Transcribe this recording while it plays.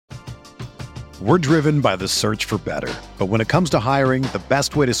We're driven by the search for better. But when it comes to hiring, the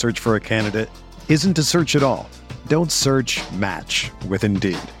best way to search for a candidate isn't to search at all. Don't search, match with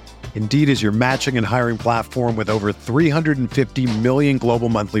Indeed. Indeed is your matching and hiring platform with over 350 million global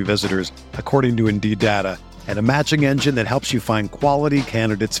monthly visitors, according to Indeed data, and a matching engine that helps you find quality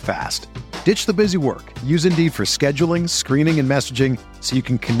candidates fast. Ditch the busy work. Use Indeed for scheduling, screening, and messaging so you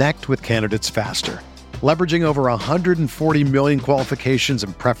can connect with candidates faster. Leveraging over 140 million qualifications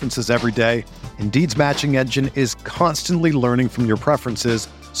and preferences every day, Indeed's matching engine is constantly learning from your preferences,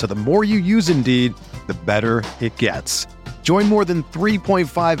 so the more you use Indeed, the better it gets. Join more than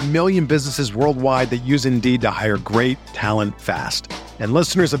 3.5 million businesses worldwide that use Indeed to hire great talent fast. And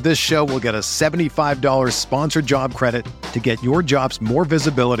listeners of this show will get a $75 sponsored job credit to get your jobs more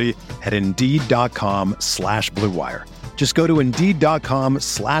visibility at Indeed.com/Blue Wire. Just go to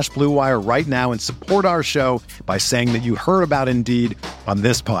Indeed.com/Blue Wire right now and support our show by saying that you heard about Indeed on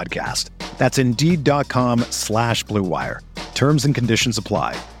this podcast. That's Indeed.com/Blue Wire. Terms and conditions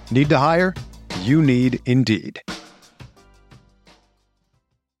apply. Need to hire? You need Indeed.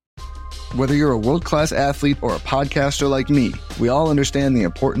 Whether you're a world-class athlete or a podcaster like me, we all understand the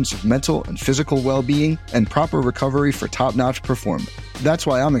importance of mental and physical well-being and proper recovery for top-notch performance. That's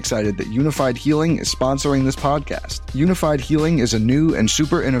why I'm excited that Unified Healing is sponsoring this podcast. Unified Healing is a new and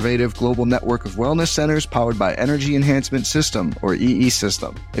super innovative global network of wellness centers powered by Energy Enhancement System, or EE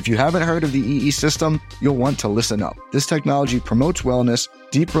System. If you haven't heard of the EE System, you'll want to listen up. This technology promotes wellness,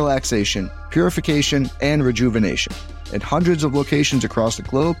 deep relaxation, purification, and rejuvenation. At hundreds of locations across the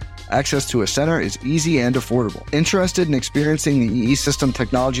globe, access to a center is easy and affordable. Interested in experiencing the EE System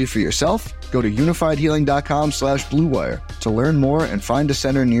technology for yourself? Go to unifiedhealing.com/Blue Wire to learn more and find a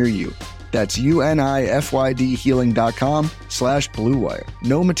center near you. That's UNIFYDhealing.com/Blue Wire.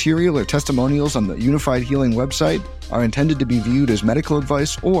 No material or testimonials on the Unified Healing website are intended to be viewed as medical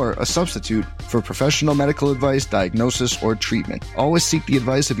advice or a substitute for professional medical advice, diagnosis, or treatment. Always seek the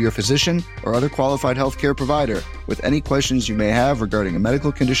advice of your physician or other qualified healthcare provider with any questions you may have regarding a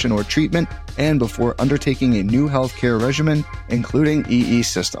medical condition or treatment and before undertaking a new healthcare regimen, including EE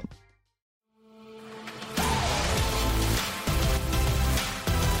System.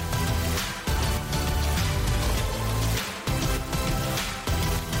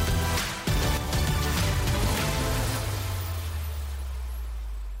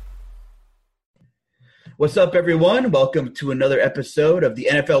 What's up, everyone? Welcome to another episode of the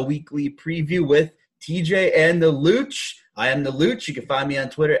NFL Weekly Preview with TJ and the Luch. I am the Luch. You can find me on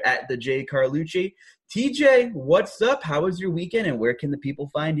Twitter at the J Carlucci. TJ, what's up? How was your weekend, and where can the people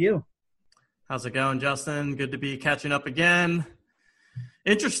find you? How's it going, Justin? Good to be catching up again.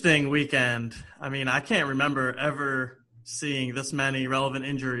 Interesting weekend. I mean, I can't remember ever seeing this many relevant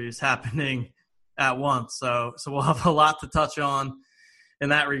injuries happening at once. So we'll have a lot to touch on in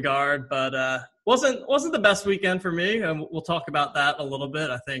that regard, but wasn't the best weekend for me, and we'll talk about that a little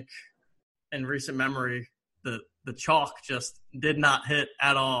bit. I think in recent memory, the chalk just did not hit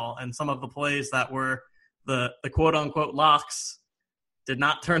at all, and some of the plays that were the quote-unquote locks did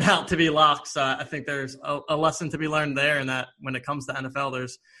not turn out to be locks. I think there's a lesson to be learned there, in that when it comes to NFL,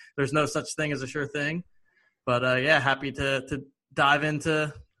 there's no such thing as a sure thing. But, happy to dive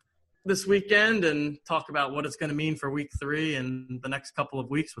into this weekend and talk about what it's going to mean for week 3 and the next couple of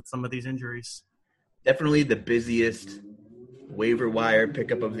weeks with some of these injuries. Definitely the busiest waiver wire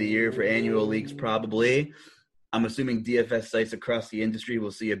pickup of the year for annual leagues, probably. I'm assuming DFS sites across the industry will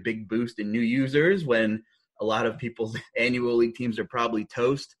see a big boost in new users when a lot of people's annual league teams are probably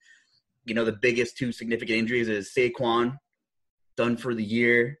toast. You know, the biggest 2 significant injuries is Saquon, done for the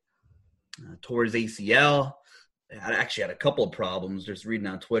year, tore his ACL. I actually had a couple of problems just reading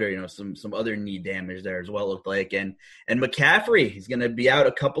on Twitter, some other knee damage there as well, looked like. And McCaffrey, he's going to be out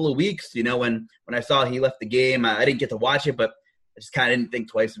a couple of weeks. When I saw he left the game, I didn't get to watch it, but I just kind of didn't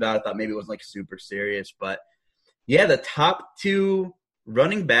think twice about it. I thought maybe it wasn't like super serious. But, yeah, the top 2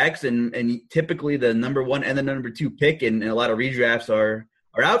 running backs and typically the number 1 and the number 2 pick in a lot of redrafts are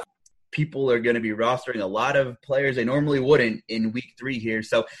out. People are going to be rostering a lot of players they normally wouldn't in week 3 here.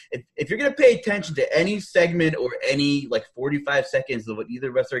 So if you're going to pay attention to any segment or any 45 seconds of what either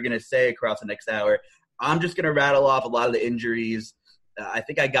of us are going to say across the next hour, I'm just going to rattle off a lot of the injuries. I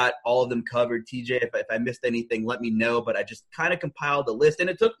think I got all of them covered. TJ, if I missed anything, let me know. But I just kind of compiled the list, and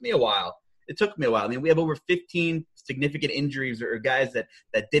it took me a while. I mean, we have over 15 significant injuries or guys that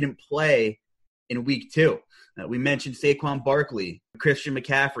didn't play in week 2. We mentioned Saquon Barkley, Christian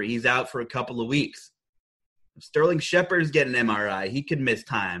McCaffrey. He's out for a couple of weeks. Sterling Shepard's getting an MRI. He could miss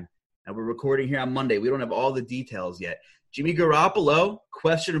time. And we're recording here on Monday. We don't have all the details yet. Jimmy Garoppolo,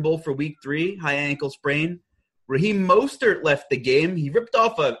 questionable for week 3, high ankle sprain. Raheem Mostert left the game. He ripped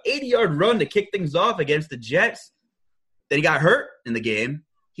off an 80-yard run to kick things off against the Jets. Then he got hurt in the game.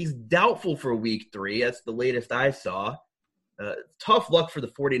 He's doubtful for week 3. That's the latest I saw. Tough luck for the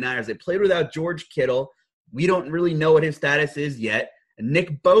 49ers. They played without George Kittle. We don't really know what his status is yet. And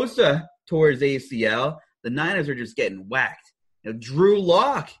Nick Bosa tore his ACL. The Niners are just getting whacked. Drew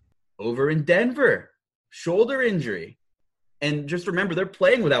Lock over in Denver, shoulder injury. And just remember, they're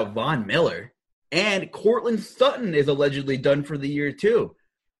playing without Von Miller. And Cortland Sutton is allegedly done for the year too.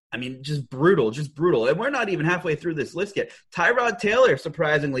 I mean, just brutal. And we're not even halfway through this list yet. Tyrod Taylor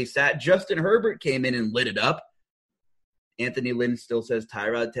surprisingly sat. Justin Herbert came in and lit it up. Anthony Lynn still says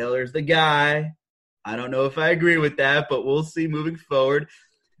Tyrod Taylor's the guy. I don't know if I agree with that, but we'll see moving forward.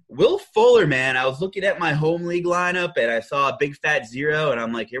 Will Fuller, man, I was looking at my home league lineup, and I saw a big fat 0, and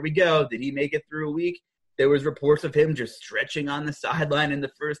I'm like, here we go. Did he make it through a week? There was reports of him just stretching on the sideline in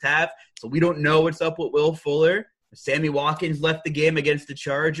the first half, so we don't know what's up with Will Fuller. Sammy Watkins left the game against the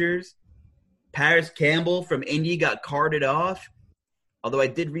Chargers. Paris Campbell from Indy got carted off, although I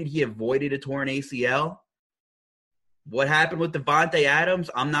did read he avoided a torn ACL. What happened with Devontae Adams?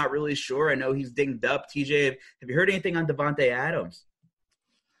 I'm not really sure. I know he's dinged up. TJ, have you heard anything on Devontae Adams?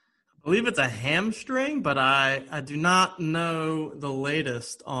 I believe it's a hamstring, but I do not know the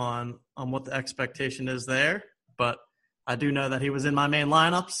latest on what the expectation is there. But I do know that he was in my main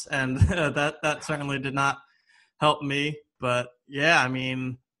lineups, and that certainly did not help me. But, yeah, I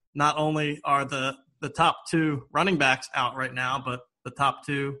mean, not only are the top 2 running backs out right now, but the top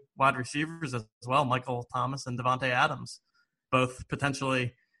 2 wide receivers as well, Michael Thomas and Devontae Adams, both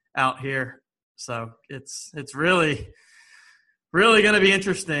potentially out here. So it's really – really going to be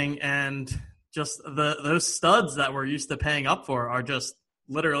interesting, and just those studs that we're used to paying up for are just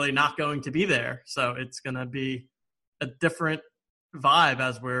literally not going to be there. So it's going to be a different vibe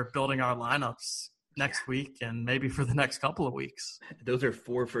as we're building our lineups next week and maybe for the next couple of weeks. Those are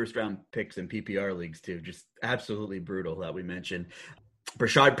 4 first-round picks in PPR leagues too. Just absolutely brutal that we mentioned.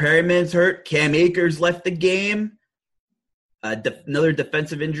 Brashad Perriman's hurt. Cam Akers left the game. Another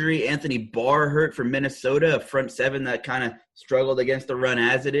defensive injury, Anthony Barr hurt for Minnesota, a front 7 that kind of struggled against the run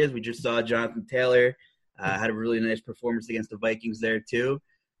as it is. We just saw Jonathan Taylor had a really nice performance against the Vikings there too.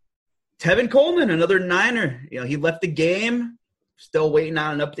 Tevin Coleman, another Niner. He left the game. Still waiting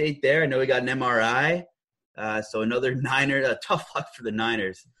on an update there. I know he got an MRI. So another Niner. Tough luck for the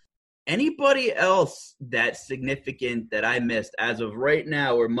Niners. Anybody else that's significant that I missed as of right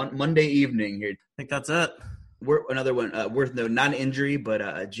now or Monday evening here? I think that's it. Another one worth noting, not an injury,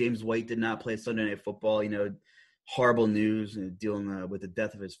 but James White did not play Sunday Night Football. Horrible news, dealing with the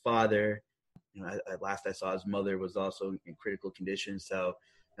death of his father. Last I saw, his mother was also in critical condition. So,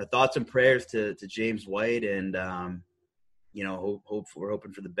 thoughts and prayers to James White, and we're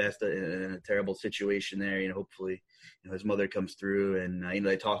hoping for the best in a terrible situation there. Hopefully, his mother comes through, and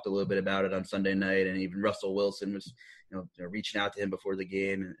they talked a little bit about it on Sunday night, and even Russell Wilson was reaching out to him before the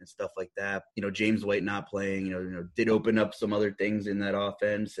game and stuff like that. James White not playing, did open up some other things in that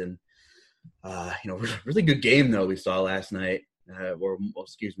offense, and really good game though we saw last night,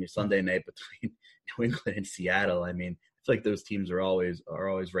 Sunday night between New England and Seattle. I mean, I feel like those teams are always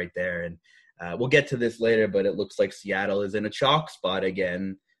right there, and we'll get to this later, but it looks like Seattle is in a chalk spot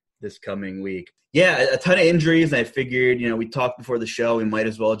again this coming week. Yeah, a ton of injuries. And I figured, we talked before the show, we might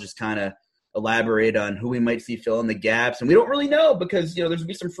as well just kind of elaborate on who we might see fill in the gaps. And we don't really know because, there's going to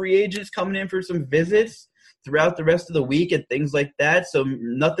be some free agents coming in for some visits throughout the rest of the week and things like that. So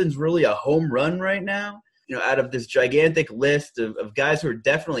nothing's really a home run right now. Out of this gigantic list of guys who are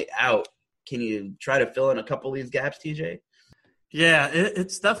definitely out, can you try to fill in a couple of these gaps, TJ? Yeah,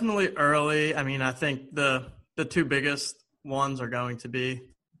 it's definitely early. I mean, I think the 2 biggest ones are going to be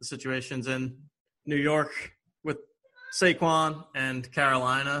the situations in New York with Saquon and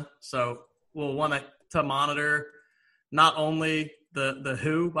Carolina. So we'll want to monitor not only the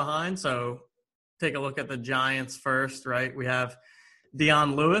who behind. So take a look at the Giants first, right? We have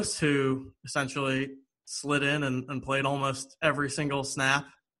Dion Lewis, who essentially slid in and played almost every single snap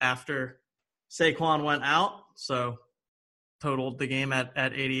after Saquon went out. So totaled the game at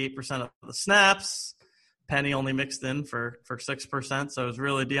 88% of the snaps. Penny only mixed in for 6%. So it was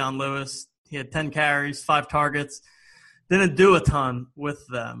really Dion Lewis. He had 10 carries, 5 targets. Didn't do a ton with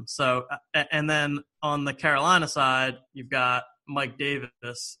them. So, and then on the Carolina side, you've got Mike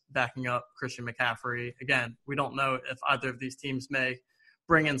Davis backing up Christian McCaffrey. Again, we don't know if either of these teams may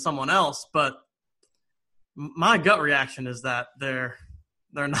bring in someone else, but my gut reaction is that they're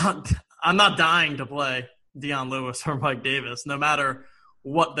not – I'm not dying to play Dion Lewis or Mike Davis, no matter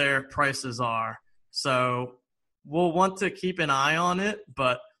what their prices are. So we'll want to keep an eye on it,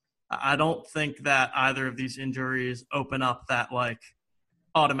 but I don't think that either of these injuries open up that like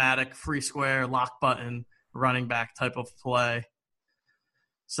automatic free square lock button running back type of play.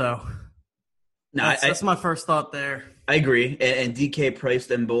 So that's my first thought there. I agree. And DK priced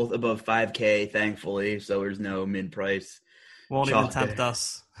them both above 5K, thankfully. So there's no mid-price. Won't even tempt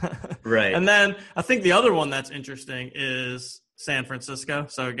us. Right. And then I think the other one that's interesting is San Francisco.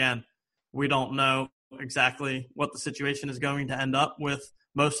 So again, we don't know exactly what the situation is going to end up with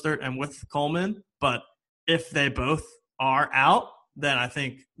Mostert and with Coleman. But if they both are out, then I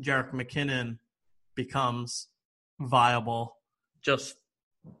think Jerick McKinnon becomes viable just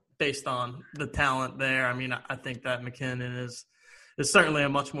based on the talent there. I mean, I think that McKinnon is certainly a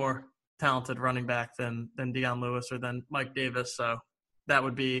much more talented running back than Dion Lewis or than Mike Davis. So that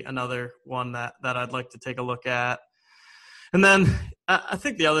would be another one that I'd like to take a look at. And then I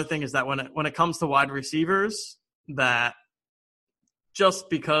think the other thing is that when it comes to wide receivers, that just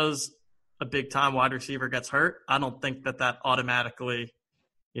because a big time wide receiver gets hurt, I don't think that automatically,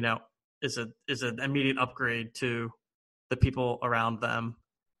 is an immediate upgrade to the people around them.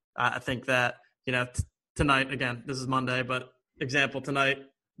 I think that, tonight, again, this is Monday, but example tonight,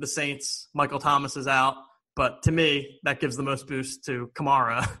 the Saints, Michael Thomas is out. But to me, that gives the most boost to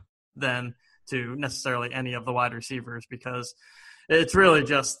Kamara than to necessarily any of the wide receivers, because it's really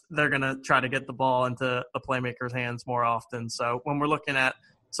just they're going to try to get the ball into the playmakers' hands more often. So when we're looking at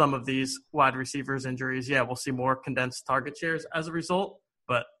some of these wide receivers' injuries, yeah, we'll see more condensed target shares as a result,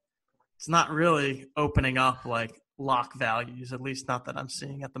 but it's not really opening up like lock values, at least not that I'm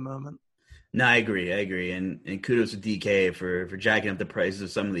seeing at the moment. No, I agree. And kudos to DK for jacking up the prices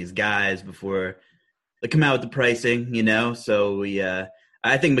of some of these guys before they come out with the pricing, So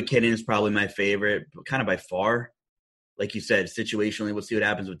I think McKinnon is probably my favorite, kind of by far. Like you said, situationally, we'll see what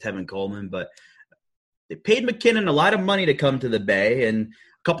happens with Tevin Coleman. But they paid McKinnon a lot of money to come to the Bay. And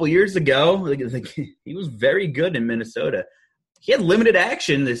a couple years ago, he was very good in Minnesota. He had limited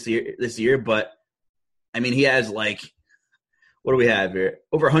action this year, but, I mean, he has what do we have here?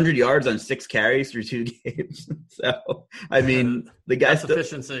 Over 100 yards on 6 carries through 2 games. So, I mean, the guy's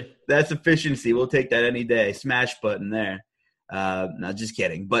efficiency. That's efficiency. We'll take that any day. Smash button there. No, just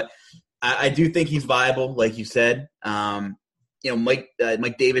kidding. But I do think he's viable, like you said. Mike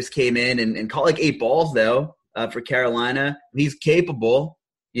Davis came in and caught 8 balls, though, for Carolina. He's capable,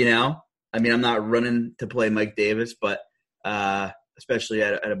 I mean, I'm not running to play Mike Davis, but especially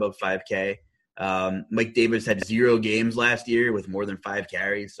at above 5K. Mike Davis had 0 games last year with more than 5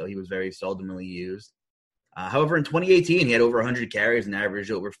 carries, so he was very seldomly used. However, in 2018, he had over 100 carries and averaged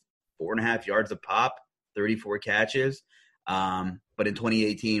over 4.5 yards a pop, 34 catches. But in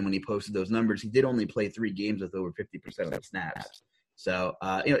 2018, when he posted those numbers, he did only play 3 games with over 50% of the snaps. So,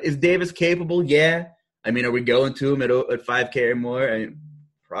 is Davis capable? Yeah. I mean, are we going to him at 5K or more? I mean,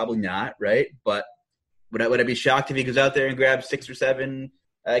 probably not, right? But would I be shocked if he goes out there and grabs 6 or 7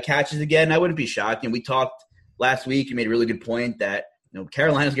 catches again? I wouldn't be shocked. We talked last week. You made a really good point that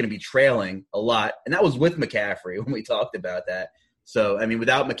Carolina's going to be trailing a lot, and that was with McCaffrey when we talked about that. So I mean,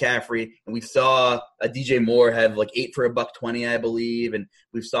 without McCaffrey, and we saw DJ Moore have 8 for $120, I believe, and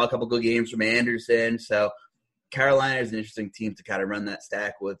we saw a couple good games from Anderson. So Carolina is an interesting team to kind of run that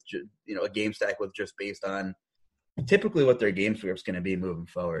stack with, a game stack with, just based on typically what their game script is going to be moving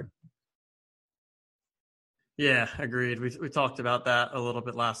forward. Yeah, agreed. We talked about that a little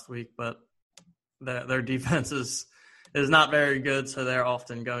bit last week, but their defense is not very good, so they're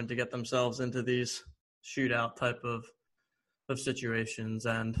often going to get themselves into these shootout type of situations.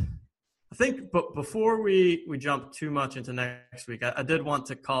 And I think before we jump too much into next week, I did want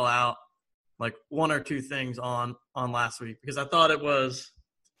to call out 1 or 2 things on last week, because I thought it was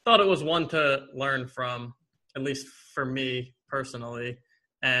one to learn from, at least for me personally.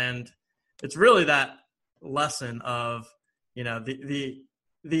 And it's really that lesson of,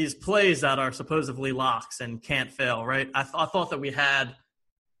 these plays that are supposedly locks and can't fail, right? I thought that we had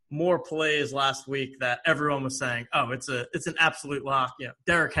more plays last week that everyone was saying, oh, it's an absolute lock.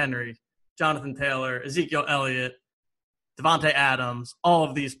 Derrick Henry, Jonathan Taylor, Ezekiel Elliott, Devontae Adams, all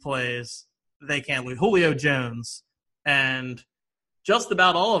of these plays, they can't lose. Julio Jones, and just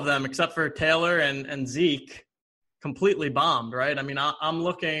about all of them except for Taylor and Zeke completely bombed, right? I mean, I'm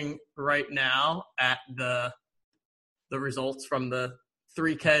looking right now at the results from the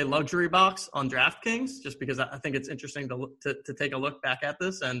 3K luxury box on DraftKings, just because I think it's interesting to take a look back at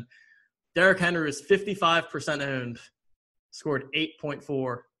this. And Derrick Henry is 55% owned, scored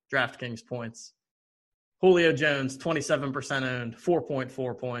 8.4 DraftKings points. Julio Jones, 27% owned,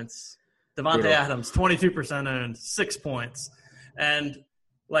 4.4 points. Devontae Adams, 22% owned, 6 points. And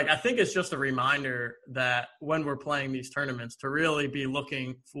like, I think it's just a reminder that when we're playing these tournaments to really be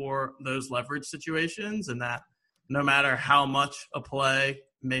looking for those leverage situations, and that no matter how much a play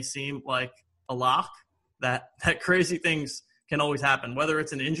may seem like a lock, that crazy things can always happen, whether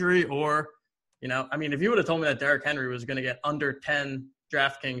it's an injury or, I mean, if you would have told me that Derrick Henry was going to get under 10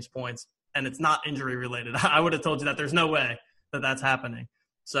 DraftKings points and it's not injury related, I would have told you that there's no way that that's happening.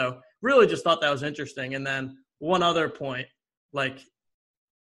 So really just thought that was interesting. And then one other point, like,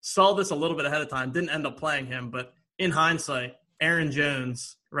 saw this a little bit ahead of time, didn't end up playing him, but in hindsight, Aaron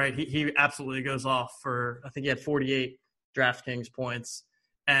Jones, right, he absolutely goes off for, I think he had 48 DraftKings points.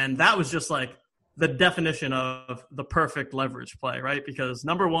 And that was just like the definition of the perfect leverage play, right? Because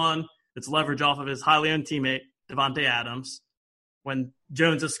number one, it's leverage off of his highly owned teammate, Devontae Adams. When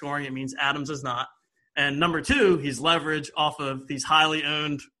Jones is scoring, it means Adams is not. And number two, he's leverage off of these highly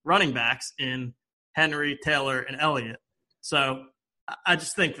owned running backs in Henry, Taylor, and Elliott. So I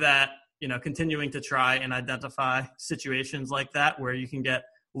just think that, continuing to try and identify situations like that where you can get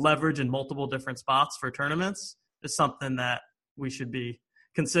leverage in multiple different spots for tournaments is something that we should be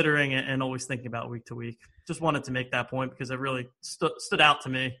considering and always thinking about week to week. Just wanted to make that point because it really stood out to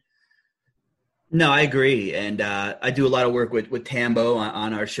me. No, I agree. And I do a lot of work with Tambo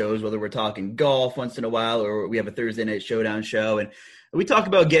on our shows, whether we're talking golf once in a while or we have a Thursday night showdown show. And we talk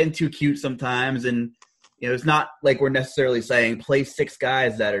about getting too cute sometimes. And, it's not like we're necessarily saying play 6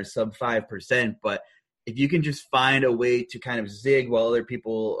 guys that are sub 5%. But if you can just find a way to kind of zig while other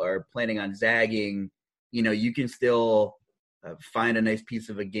people are planning on zagging, you can still find a nice piece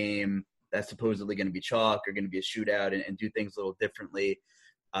of a game that's supposedly going to be chalk or going to be a shootout and do things a little differently.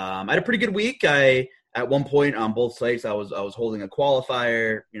 I had a pretty good week. At one point on both sites, I was holding a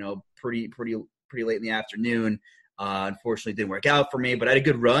qualifier, pretty late in the afternoon. Unfortunately, it didn't work out for me, but I had a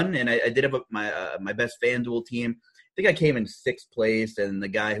good run, and I did have my best FanDuel team. I think I came in 6th place, and the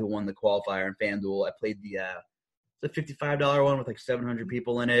guy who won the qualifier in FanDuel, I played the $55 one with like 700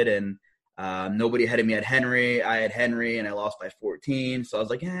 people in it, and nobody ahead of me had Henry. I had Henry, and I lost by 14. So I was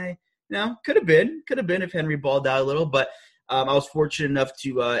like, hey, could have been if Henry balled out a little, but I was fortunate enough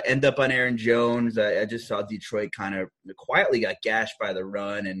to end up on Aaron Jones. I just saw Detroit kind of quietly got gashed by the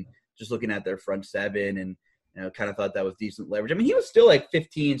run, and just looking at their front seven, and kind of thought that was decent leverage. I mean, he was still like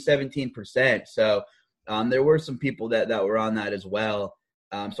 15, 17%. So there were some people that were on that as well.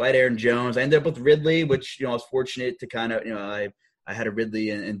 So I had Aaron Jones. I ended up with Ridley, which, I was fortunate to kind of, I had a Ridley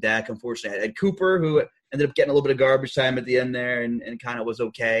and Dak. Unfortunately, I had Cooper, who ended up getting a little bit of garbage time at the end there and kind of was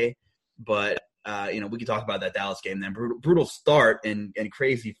okay. But, we could talk about that Dallas game then. Brutal start and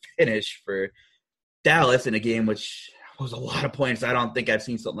crazy finish for Dallas in a game which was a lot of points. I don't think I've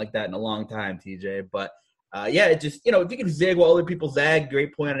seen something like that in a long time, TJ. But, it just, if you can zig while other people zag,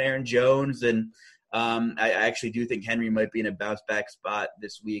 great point on Aaron Jones. And I actually do think Henry might be in a bounce-back spot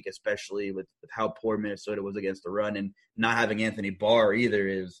this week, especially with how poor Minnesota was against the run. And not having Anthony Barr either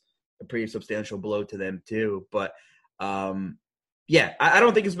is a pretty substantial blow to them too. But, I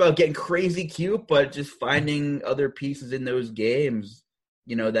don't think it's about getting crazy cute, but just finding other pieces in those games,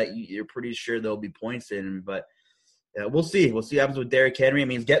 that you're pretty sure there'll be points in. But we'll see. We'll see what happens with Derrick Henry. I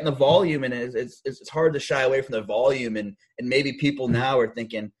mean, he's getting the volume, and it's hard to shy away from the volume. And maybe people now are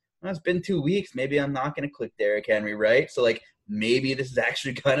thinking, well, it's been 2 weeks. Maybe I'm not going to click Derrick Henry, right? So, maybe this is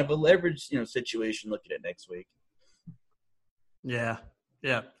actually kind of a leverage, situation looking at next week. Yeah,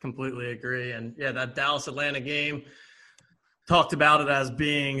 completely agree. And, that Dallas-Atlanta game, talked about it as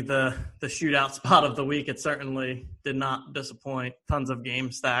being the shootout spot of the week. It certainly did not disappoint. Tons of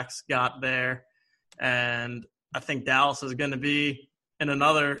game stacks got there. And I think Dallas is going to be in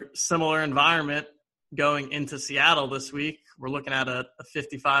another similar environment going into Seattle this week. We're looking at a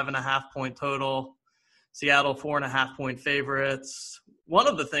 55.5-point total. Seattle 4.5-point favorites. One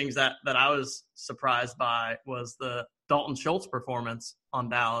of the things that I was surprised by was the Dalton Schultz performance on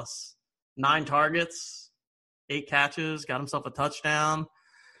Dallas. 9 targets, 8 catches, got himself a touchdown.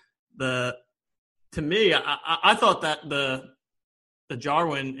 To me, I thought that the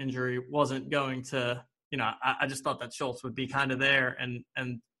Jarwin injury wasn't going to, I just thought that Schultz would be kind of there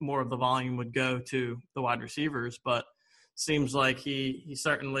and more of the volume would go to the wide receivers. But seems like he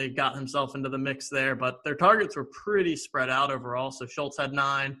certainly got himself into the mix there. But their targets were pretty spread out overall. So Schultz had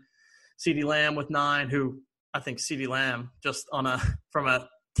 9, CeeDee Lamb with 9, who I think CeeDee Lamb just from a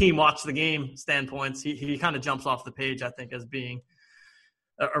team watch the game standpoints, he kind of jumps off the page, I think, as being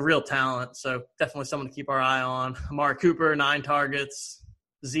a real talent. So definitely someone to keep our eye on. Amari Cooper, 9 targets,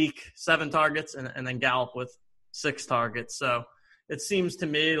 Zeke, 7 targets, and then Gallup with 6 targets. So it seems to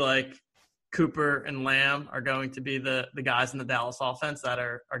me like Cooper and Lamb are going to be the guys in the Dallas offense that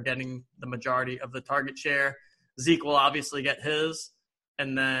are getting the majority of the target share. Zeke will obviously get his.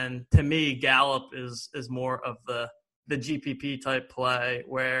 And then to me, Gallup is more of the GPP type play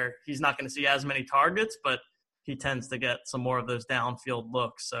where he's not going to see as many targets, but he tends to get some more of those downfield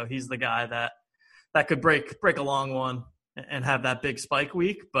looks. So he's the guy that could break a long one and have that big spike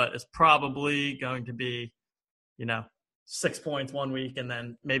week, but it's probably going to be, 6 points one week, and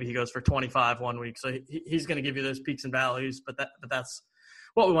then maybe he goes for 25 one week. So he's going to give you those peaks and valleys, but that's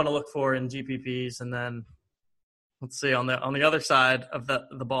what we want to look for in GPPs. And then let's see, on the other side of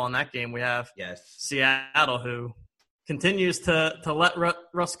the ball in that game, we have Seattle, who continues to let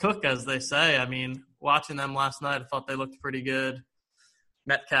Russ cook, as they say. I mean, watching them last night, I thought they looked pretty good.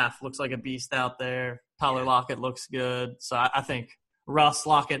 Metcalf looks like a beast out there. Tyler Lockett looks good. So I think Russ,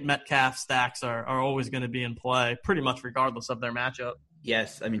 Lockett, Metcalf stacks are always going to be in play, pretty much regardless of their matchup.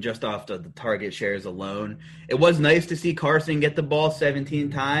 Yes, I mean, just off the target shares alone. It was nice to see Carson get the ball 17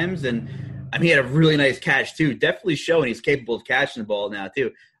 times, and he had a really nice catch, too. Definitely showing he's capable of catching the ball now,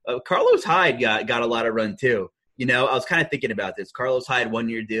 too. Carlos Hyde got a lot of run, too. I was kind of thinking about this. Carlos Hyde,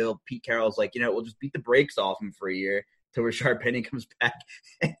 1-year deal. Pete Carroll's like, we'll just beat the brakes off him for a year till Rashard Penny comes back.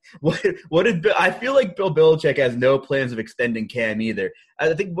 I feel like Bill Belichick has no plans of extending Cam either.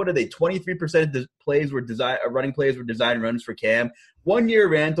 I think, 23% of the plays were running plays were designed runs for Cam. 1 year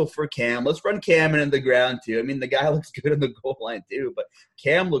rental for Cam. Let's run Cam into the ground, too. The guy looks good on the goal line, too, but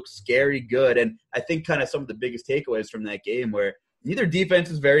Cam looks scary good. And I think kind of some of the biggest takeaways from that game where neither defense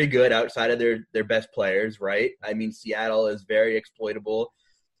is very good outside of their best players, right? Seattle is very exploitable.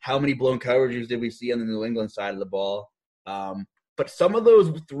 How many blown coverages did we see on the New England side of the ball? But some of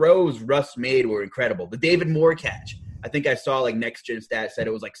those throws Russ made were incredible. The David Moore catch, I think I saw Next Gen Stats said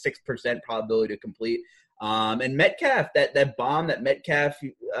it was 6% probability to complete. And Metcalf, that bomb that Metcalf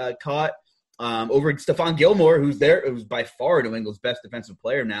caught over Stephon Gilmore, who's by far New England's best defensive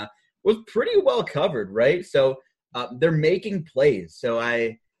player now, was pretty well covered, right? So they're making plays. So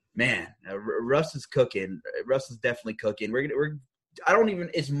Russ is cooking. Russ is definitely cooking.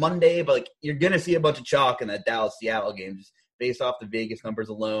 It's Monday, but you're going to see a bunch of chalk in that Dallas-Seattle game just based off the Vegas numbers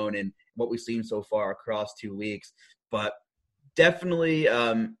alone and what we've seen so far across 2 weeks. But definitely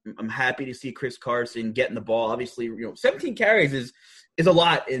I'm happy to see Chris Carson getting the ball. Obviously, 17 carries is a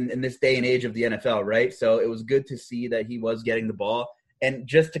lot in this day and age of the NFL, right? So it was good to see that he was getting the ball. And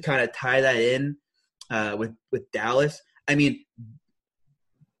just to kind of tie that in with Dallas,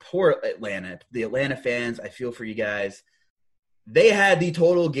 poor Atlanta. The Atlanta fans, I feel for you guys. They had the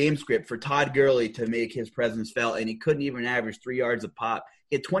total game script for Todd Gurley to make his presence felt, and he couldn't even average 3 yards a pop.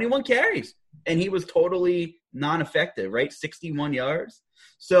 He had 21 carries, and he was totally non-effective, right? 61 yards.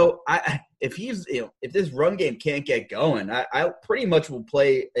 So if this run game can't get going, I pretty much will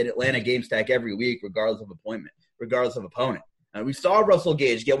play an Atlanta game stack every week, regardless of opponent. We saw Russell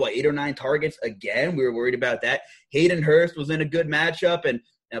Gage get 8 or 9 targets again. We were worried about that. Hayden Hurst was in a good matchup, and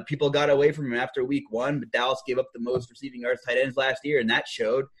people got away from him after week 1, but Dallas gave up the most receiving yards tight ends last year, and that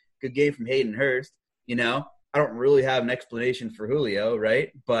showed. Good game from Hayden Hurst. I don't really have an explanation for Julio, right?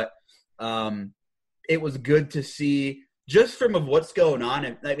 But it was good to see just from what's going on.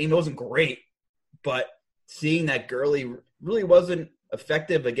 It wasn't great, but seeing that Gurley really wasn't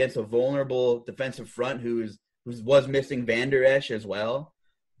effective against a vulnerable defensive front who was missing Van Der Esch as well.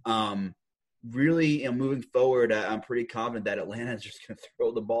 Really, moving forward, I'm pretty confident that Atlanta is just going to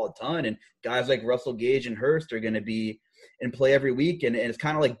throw the ball a ton, and guys like Russell Gage and Hurst are going to be in play every week. And it's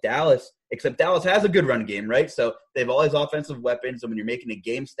kind of like Dallas, except Dallas has a good run game, right? So they have all these offensive weapons, and when you're making a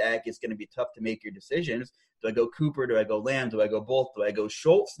game stack, it's going to be tough to make your decisions. Do I go Cooper? Do I go Lamb? Do I go both? Do I go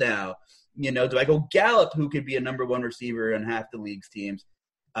Schultz now? Do I go Gallup, who could be a number 1 receiver on half the league's teams?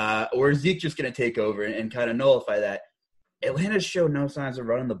 Or is Zeke just going to take over and kind of nullify that? Atlanta's showed no signs of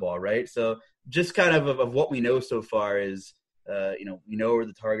running the ball, right? So just kind of what we know so far is, we know where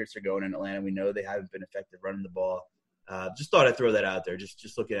the targets are going in Atlanta. We know they haven't been effective running the ball. Just thought I'd throw that out there,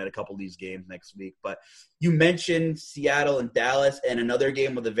 just looking at a couple of these games next week. But you mentioned Seattle and Dallas, and another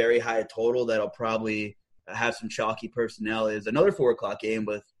game with a very high total that'll probably have some chalky personnel is another 4 o'clock game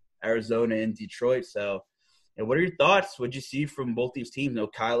with Arizona and Detroit. So what are your thoughts? What'd you see from both these teams?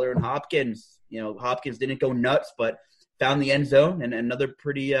 Kyler and Hopkins. Hopkins didn't go nuts, but found the end zone, and another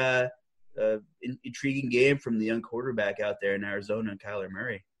pretty intriguing game from the young quarterback out there in Arizona, Kyler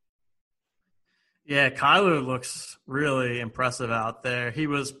Murray. Yeah, Kyler looks really impressive out there. He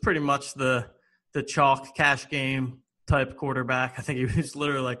was pretty much the chalk cash game type quarterback. I think he was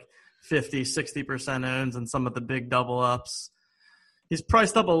literally 50, 60% owns and some of the big double ups. He's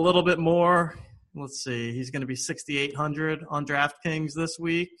priced up a little bit more. Let's see. He's going to be 6,800 on DraftKings this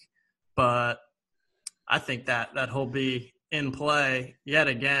week, but I think that he'll be in play yet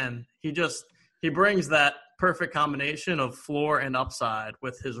again. He brings that perfect combination of floor and upside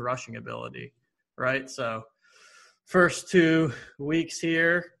with his rushing ability, right? So first 2 weeks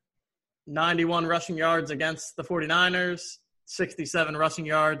here, 91 rushing yards against the 49ers, 67 rushing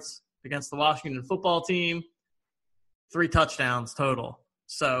yards against the Washington football team, 3 touchdowns total.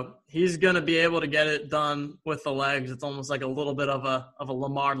 So he's going to be able to get it done with the legs. It's almost like a little bit of a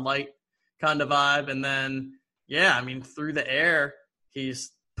Lamar light kind of vibe. And then, yeah, I mean, through the air,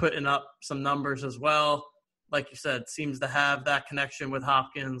 he's putting up some numbers as well. Like you said, seems to have that connection with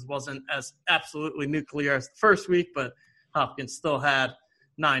Hopkins. Wasn't as absolutely nuclear as the first week, but Hopkins still had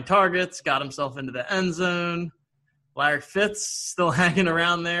 9 targets, got himself into the end zone. Larry Fitz still hanging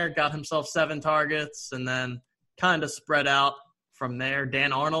around there, got himself 7 targets, and then kind of spread out from there.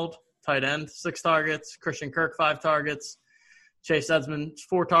 Dan Arnold, tight end, 6 targets. Christian Kirk, 5 targets. Chase Edmonds,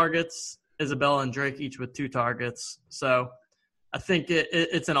 4 targets. Isabella and Drake each with 2 targets. So I think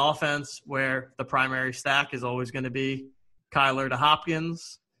it's an offense where the primary stack is always going to be Kyler to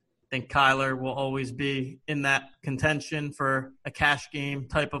Hopkins. I think Kyler will always be in that contention for a cash game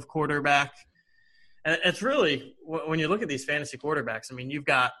type of quarterback. And it's really, when you look at these fantasy quarterbacks, I mean, you've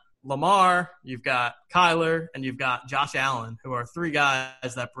got Lamar, you've got Kyler, and you've got Josh Allen, who are 3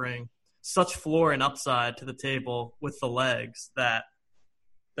 guys that bring such floor and upside to the table with the legs that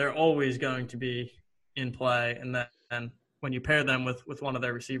they're always going to be in play. And then when you pair them with one of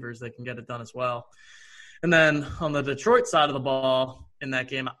their receivers, they can get it done as well. And then on the Detroit side of the ball in that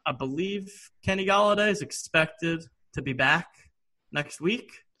game, I believe Kenny Golladay is expected to be back next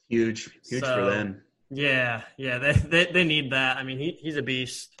week. Huge for them. Yeah, they need that. I mean, he's a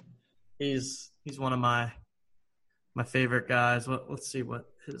beast. He's one of my favorite guys. Let's see what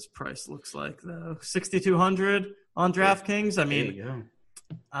his price looks like though. $6,200 on DraftKings. I mean,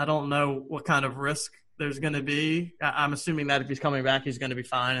 I don't know what kind of risk there's going to be. I'm assuming that if he's coming back, he's going to be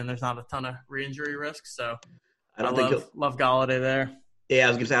fine, and there's not a ton of re-injury risk. So I love Golladay there. Yeah, I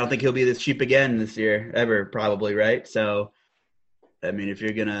was going to say I don't think he'll be this cheap again this year ever, probably, right? So. I mean, if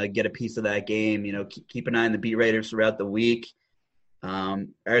you're going to get a piece of that game, keep an eye on the beat writers throughout the week.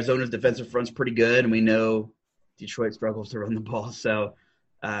 Arizona's defensive front's pretty good, and we know Detroit struggles to run the ball. So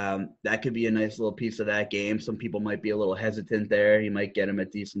that could be a nice little piece of that game. Some people might be a little hesitant there. You might get them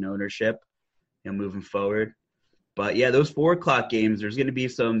at decent ownership, moving forward. But, yeah, those 4 o'clock games, there's going to be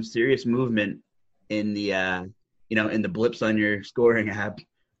some serious movement in the, in the blips on your scoring app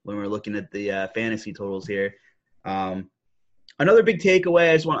when we're looking at the fantasy totals here. Another big takeaway,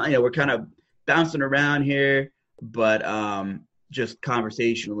 I just want, we're kind of bouncing around here, but just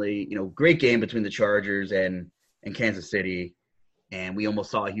conversationally, great game between the Chargers and Kansas City, and we almost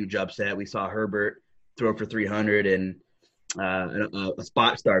saw a huge upset. We saw Herbert throw for 300 and a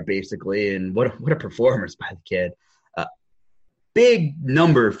spot start basically, and what a performance by the kid. Big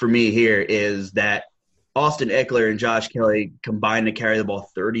number for me here is that Austin Eckler and Josh Kelly combined to carry the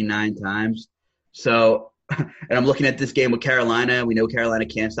ball 39 times. So. And I'm looking at this game with Carolina. We know Carolina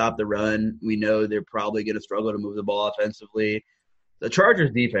can't stop the run. We know they're probably going to struggle to move the ball offensively. The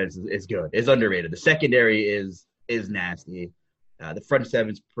Chargers' defense is good. It's underrated. The secondary is nasty. The front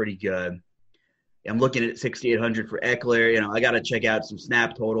seven's pretty good. I'm looking at 6,800 for Eckler. I got to check out some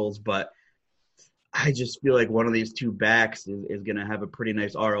snap totals, but I just feel like one of these 2 backs is going to have a pretty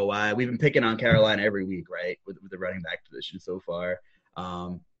nice ROI. We've been picking on Carolina every week, right, with the running back position so far.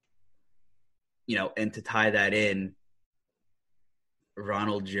 And to tie that in,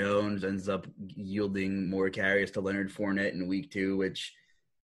 Ronald Jones ends up yielding more carries to Leonard Fournette in week 2, which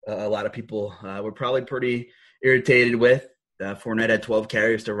a lot of people were probably pretty irritated with. Fournette had 12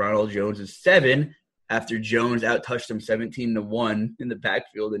 carries to Ronald Jones' 7 after Jones out-touched him 17-1 in the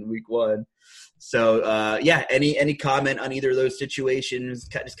backfield in week 1. So, any comment on either of those situations,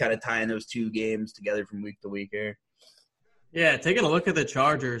 just kind of tying those 2 games together from week to week here? Yeah, taking a look at the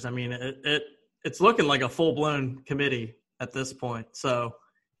Chargers, I mean, it's looking like a full-blown committee at this point. So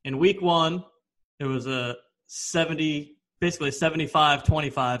in week 1, it was basically a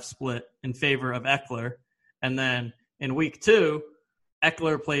 75-25 split in favor of Eckler. And then in week 2,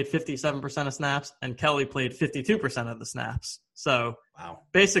 Eckler played 57% of snaps and Kelly played 52% of the snaps. So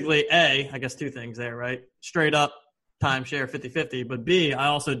basically, I guess 2 things there, right? Straight up timeshare 50-50. But B, I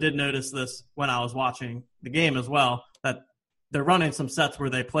also did notice this when I was watching the game as well, that they're running some sets where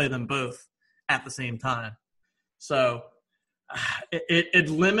they play them both at the same time. So it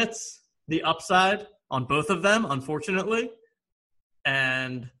limits the upside on both of them, unfortunately.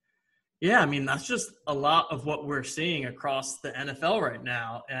 And yeah, I mean, that's just a lot of what we're seeing across the NFL right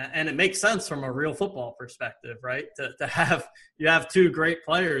now. And it makes sense from a real football perspective, right? To have 2 great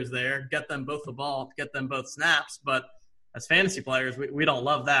players there, get them both the ball, get them both snaps. But as fantasy players, we don't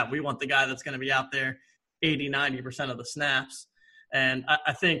love that. We want the guy that's going to be out there 80-90% of the snaps. And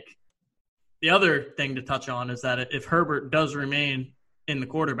I think the other thing to touch on is that if Herbert does remain in the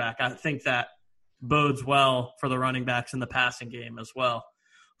quarterback, I think that bodes well for the running backs in the passing game as well.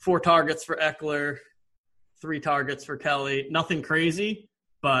 4 targets for Eckler, 3 targets for Kelly. Nothing crazy,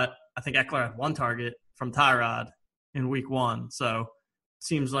 but I think Eckler had 1 target from Tyrod in week 1. So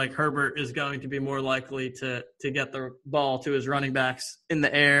seems like Herbert is going to be more likely to get the ball to his running backs in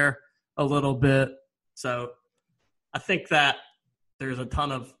the air a little bit. So I think that there's a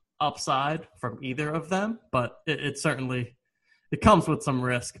ton of upside from either of them, but it certainly comes with some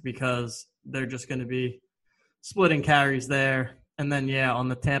risk because they're just going to be splitting carries there. And then, on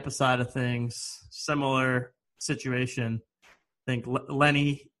the Tampa side of things, similar situation. I think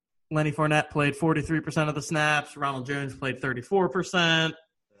Lenny Fournette played 43% of the snaps. Ronald Jones played 34%. I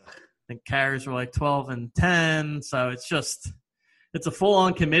think carries were like 12 and 10. So it's a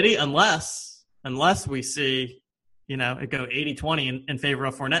full-on committee unless we see, it go 80-20 in favor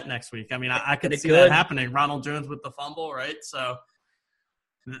of Fournette next week. I mean, I could see that happening. Ronald Jones with the fumble, right? So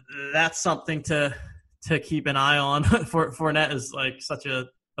that's something to keep an eye on. Fournette is like such a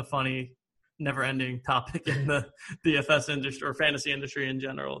funny, never-ending topic in the DFS industry or fantasy industry in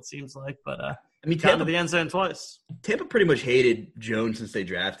general, it seems like. But got to the end zone twice. Tampa pretty much hated Jones since they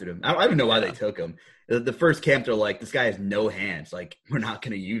drafted him. I don't even know why they took him. The first camp, they're like, this guy has no hands. Like, we're not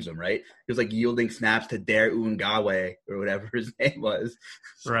going to use him, right? He was like yielding snaps to Dare Uungawe or whatever his name was.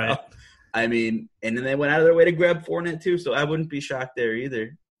 Right. I mean, and then they went out of their way to grab Fournette too, so I wouldn't be shocked there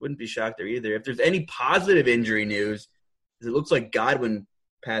either. If there's any positive injury news, it looks like Godwin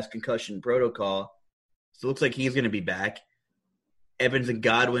passed concussion protocol, so it looks like he's going to be back. Evans and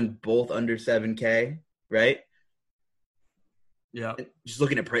Godwin both under 7K, right? Yeah. Just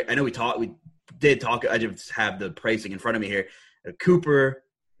looking at I know we did talk. I just have the pricing in front of me here. Cooper,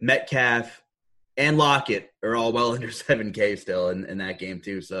 Metcalf, and Lockett are all well under 7K still in that game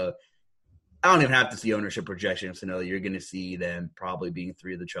too. So I don't even have to see ownership projections to know that you're going to see them probably being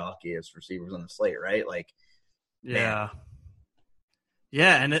 3 of the chalkiest receivers on the slate, right? Like, yeah.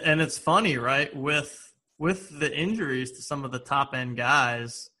 Yeah, and it's funny, right? With the injuries to some of the top end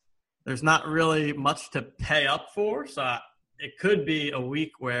guys, there's not really much to pay up for. So it could be a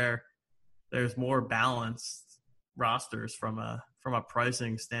week where there's more balanced rosters from a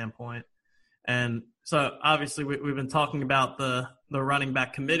pricing standpoint. And so obviously we've been talking about the running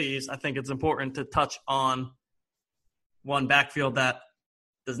back committees. I think it's important to touch on one backfield that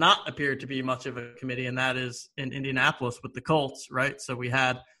does not appear to be much of a committee, and that is in Indianapolis with the Colts, right? So we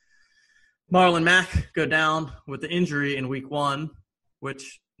had Marlon Mack go down with the injury in week 1,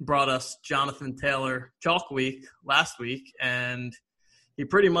 which brought us Jonathan Taylor chalk week last week, and he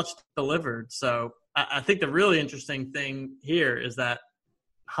pretty much delivered. So I think the really interesting thing here is that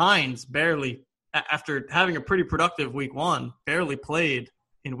Hines barely, after having a pretty productive week 1, barely played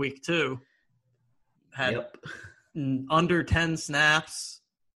in week 2, had under 10 snaps,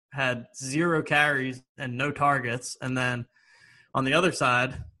 had 0 carries and no targets. And then on the other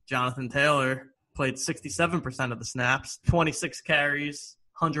side, Jonathan Taylor played 67% of the snaps, 26 carries,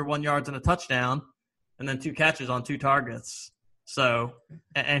 101 yards and a touchdown, and then 2 catches on 2 targets. So,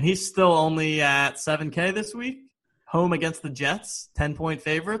 and he's still only at 7K this week, home against the Jets, 10-point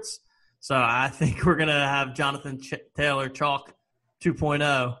favorites. So I think we're going to have Jonathan Taylor chalk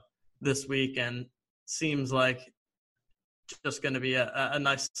 2.0 this week, and seems like just going to be a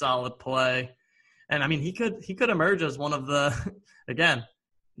nice solid play. And I mean, he could emerge as one of the, again,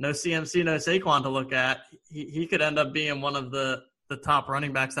 no CMC, no Saquon to look at. He could end up being one of the top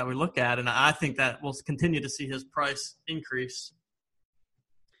running backs that we look at. And I think that we'll continue to see his price increase.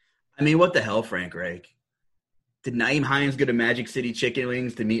 I mean, what the hell, Frank Reich? Did Nyheim Hines go to Magic City Chicken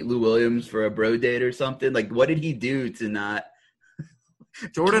Wings to meet Lou Williams for a bro date or something? Like, what did he do to not?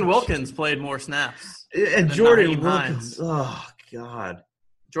 Jordan Wilkins played more snaps. And Jordan Wilkins. Oh, God.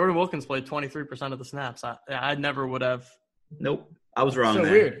 Jordan Wilkins played 23% of the snaps. I never would have. Nope. I was wrong so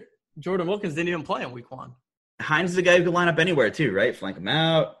there. Weird. Jordan Wilkins didn't even play in week 1. Hines is a guy who can line up anywhere too, right? Flank him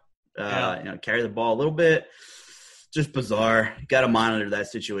out, carry the ball a little bit. Just bizarre. Got to monitor that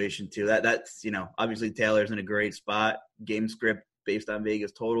situation too. That's obviously Taylor's in a great spot. Game script based on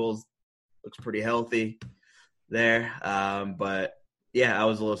Vegas totals looks pretty healthy there. But yeah, I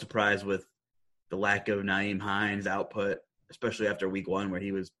was a little surprised with the lack of Nyheim Hines output, especially after week 1 where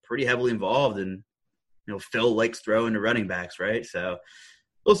he was pretty heavily involved and Phil likes throwing to running backs, right? So a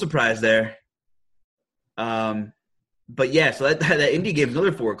little surprised there. But yeah, so that Indy game's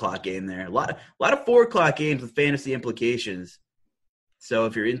another 4:00 game there. A lot of 4:00 games with fantasy implications. So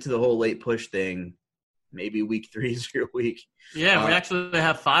if you're into the whole late push thing, maybe week 3 is your week. Yeah, we actually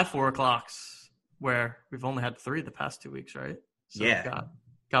have 5 4 o'clocks where we've only had 3 the past 2 weeks, right? So yeah.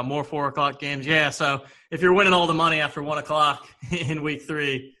 Got more 4 o'clock games. Yeah, so if you're winning all the money after 1 o'clock in week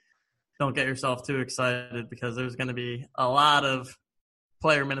 3, don't get yourself too excited because there's going to be a lot of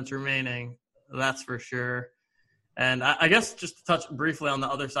player minutes remaining. That's for sure. And I guess just to touch briefly on the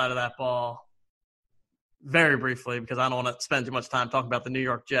other side of that ball, very briefly, because I don't want to spend too much time talking about the New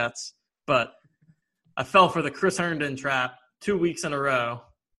York Jets, but I fell for the Chris Herndon trap 2 weeks in a row,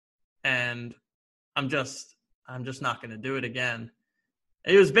 and I'm just not going to do it again.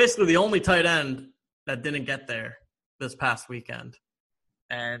 It was basically the only tight end that didn't get there this past weekend.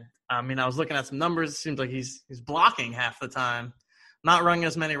 And, I mean, I was looking at some numbers. It seems like he's blocking half the time, not running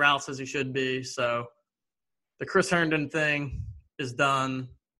as many routes as he should be. So the Chris Herndon thing is done.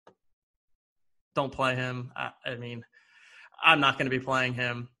 Don't play him. I mean, I'm not going to be playing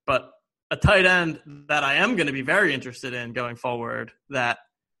him. But a tight end that I am going to be very interested in going forward that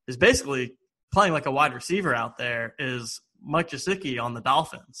is basically playing like a wide receiver out there is Mike Gesicki on the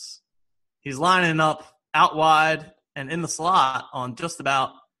Dolphins. He's lining up out wide and in the slot on just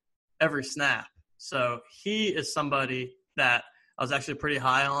about every snap. So he is somebody that I was actually pretty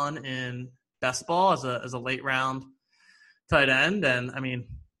high on in best ball as a late round tight end. And I mean,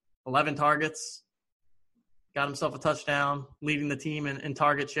 11 targets, got himself a touchdown, leading the team in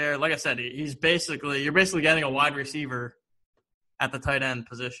target share. Like I said, you're basically getting a wide receiver at the tight end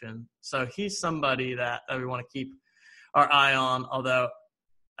position. So he's somebody that we want to keep our eye on, although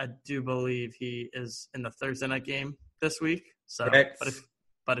I do believe he is in the Thursday night game this week. So,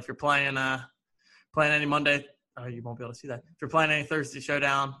 but if you're playing any Monday, you won't be able to see that. If you're playing any Thursday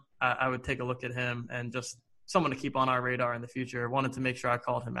showdown, I would take a look at him and just someone to keep on our radar in the future. Wanted to make sure I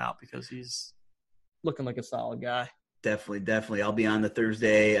called him out because he's looking like a solid guy. Definitely. I'll be on the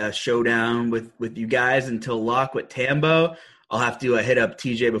Thursday showdown with you guys until lock with Tambo. I'll have to hit up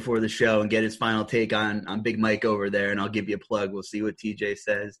TJ before the show and get his final take on Big Mike over there, and I'll give you a plug. We'll see what TJ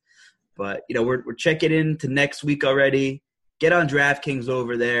says. But, we're checking into next week already. Get on DraftKings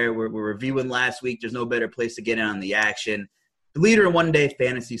over there. We're reviewing last week. There's no better place to get in on the action. The leader in one-day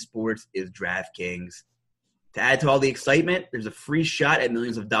fantasy sports is DraftKings. To add to all the excitement, there's a free shot at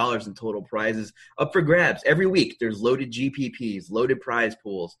millions of dollars in total prizes up for grabs. Every week, there's loaded GPPs, loaded prize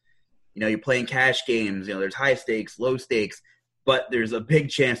pools. You're playing cash games. There's high stakes, low stakes. But there's a big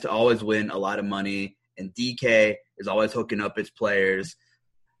chance to always win a lot of money, and DK is always hooking up his players.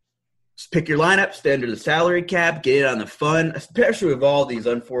 Just pick your lineup, stay under the salary cap, get it on the fun, especially with all these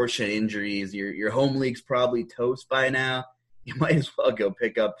unfortunate injuries. Your home league's probably toast by now. You might as well go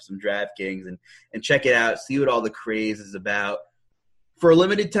pick up some DraftKings and check it out, see what all the craze is about. For a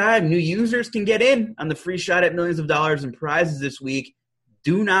limited time, new users can get in on the free shot at millions of dollars in prizes this week.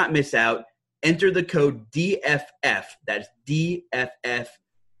 Do not miss out. Enter the code DFF, that's DFF,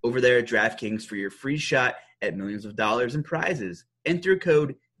 over there at DraftKings for your free shot at millions of dollars in prizes. Enter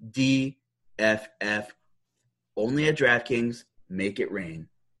code DFF. Only at DraftKings. Make it rain.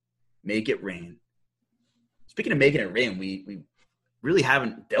 Make it rain. Speaking of making it rain, we really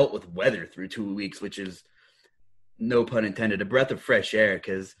haven't dealt with weather through 2 weeks, which is, no pun intended, a breath of fresh air.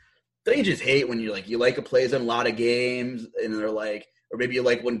 Because don't you just hate when you like a plays in a lot of games and they're like, or maybe you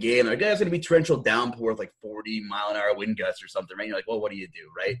like one game, they're like, it's going to be torrential downpour with like 40-mile-an-hour wind gusts or something, right? You're like, well, what do you do,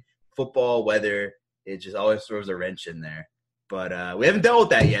 right? Football, weather, it just always throws a wrench in there. But we haven't dealt with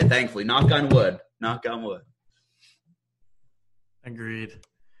that yet, thankfully. Knock on wood. Knock on wood. Agreed.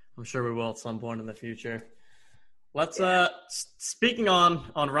 I'm sure we will at some point in the future. Let's speaking on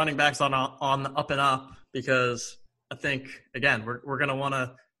running backs on up and up, because I think, again, we're going to want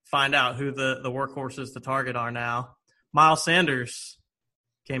to find out who the workhorses to target are now. Miles Sanders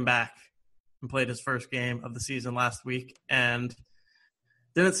came back and played his first game of the season last week and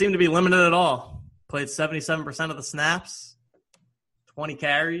didn't seem to be limited at all. Played 77% of the snaps, 20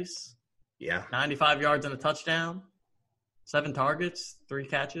 carries, 95 yards and a touchdown, 7 targets, 3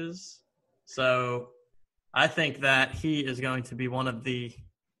 catches. So I think that he is going to be one of the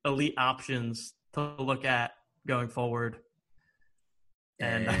elite options to look at going forward.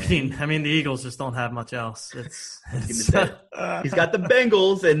 And I mean, the Eagles just don't have much else. He's got the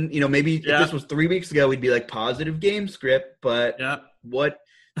Bengals, and maybe if this was 3 weeks ago, we'd be like positive game script. But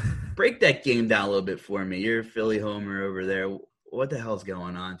break that game down a little bit for me. You're a Philly homer over there. What the hell's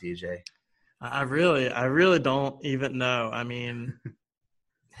going on, TJ? I really don't even know. I mean,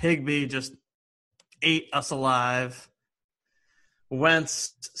 Higbee just ate us alive.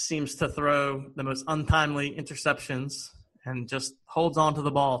 Wentz seems to throw the most untimely interceptions and just holds on to the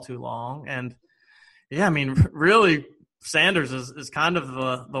ball too long. And, I mean, really, Sanders is kind of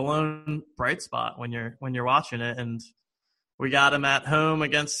the lone bright spot when you're watching it. And we got him at home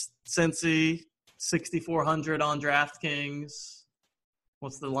against Cincy, 6,400 on DraftKings.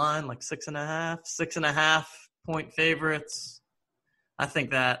 What's the line? Like 6.5 point favorites. I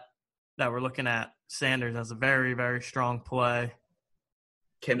think that we're looking at Sanders as a very, very strong play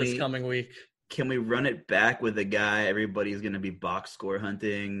this coming week. Can we run it back with a guy everybody's going to be box score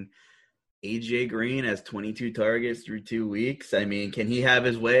hunting? AJ Green has 22 targets through 2 weeks. I mean, can he have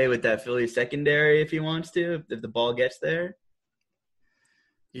his way with that Philly secondary if he wants to, if the ball gets there?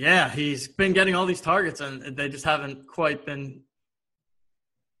 Yeah, he's been getting all these targets, and they just haven't quite been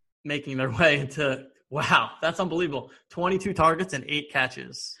making their way into – wow, that's unbelievable. 22 targets and 8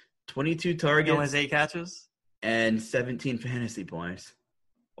 catches. 22 targets. He only has 8 catches? And 17 fantasy points.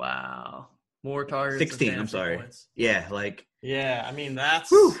 Wow. More targets. 16, I'm sorry. Points. Yeah, like. Yeah, I mean, that's.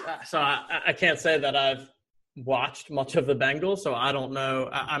 So I can't say that I've watched much of the Bengals, so I don't know.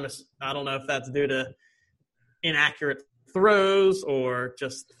 I don't know if that's due to inaccurate throws or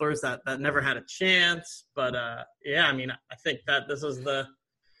just throws that never had a chance. But yeah, I mean, I think that this is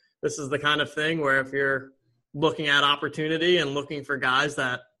the kind of thing where if you're looking at opportunity and looking for guys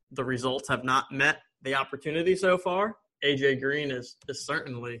that the results have not met the opportunity so far, AJ Green is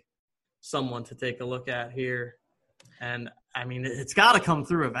certainly someone to take a look at here. And I mean, it's got to come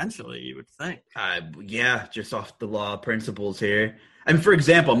through eventually, you would think. Yeah, just off the law of principles here. I mean, for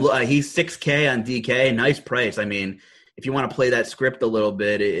example, he's $6K on DK, nice price. I mean, if you want to play that script a little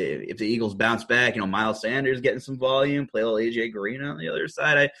bit, if the Eagles bounce back, Miles Sanders getting some volume, play a little AJ Green on the other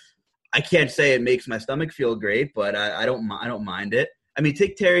side. I can't say it makes my stomach feel great, but I don't mind it. I mean,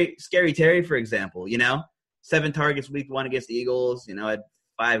 take Scary Terry, for example, 7 targets week 1 against the Eagles, had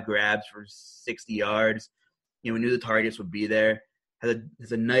 5 grabs for 60 yards. We knew the targets would be there.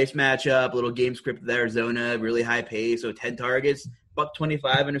 Has a nice matchup, little game script with Arizona, really high pace. So 10 targets,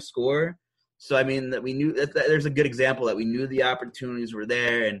 $125 and a score. So, I mean, that we knew that there's a good example that we knew the opportunities were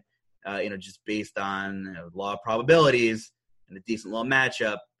there. And, just based on law of probabilities and a decent little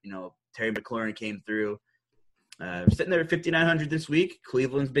matchup, Terry McLaurin came through. Sitting there at 5,900 this week.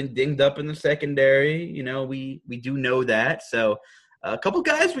 Cleveland's been dinged up in the secondary. We do know that. So a couple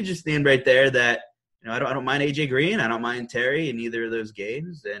guys we just named right there that, I don't mind AJ Green. I don't mind Terry in either of those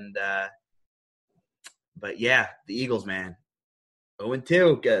games. And but yeah, the Eagles, man,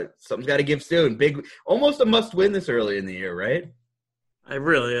 0-2. Something's got to give soon. Big, almost a must-win this early in the year, right? It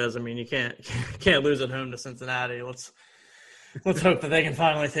really is. I mean, you can't lose at home to Cincinnati. Let's hope that they can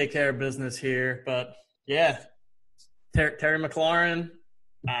finally take care of business here. But yeah, Terry McLaurin,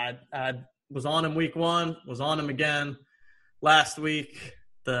 I was on him week 1, was on him again last week.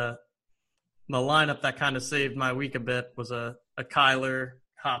 The lineup that kind of saved my week a bit was a Kyler,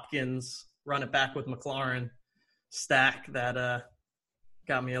 Hopkins, run it back with McLaurin stack that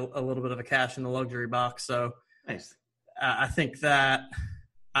got me a little bit of a cash in the luxury box. So nice. I think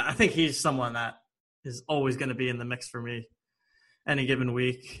he's someone that is always going to be in the mix for me any given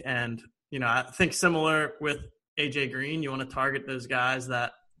week. And, I think similar with AJ Green, you want to target those guys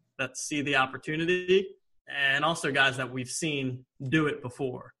that see the opportunity and also guys that we've seen do it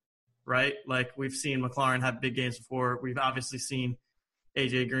before. Right? Like we've seen McLaurin have big games before. We've obviously seen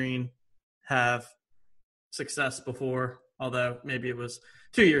AJ Green have success before, although maybe it was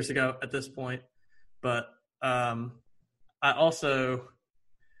 2 years ago at this point. But I also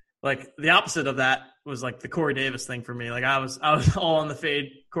like the opposite of that was like the Corey Davis thing for me. Like I was all on the fade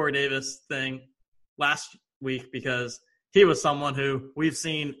Corey Davis thing last week because he was someone who we've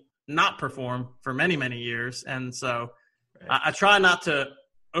seen not perform for many, many years. And so right. I try not to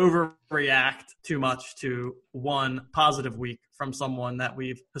overreact too much to one positive week from someone that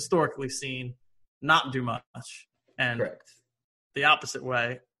we've historically seen not do much. And correct. The opposite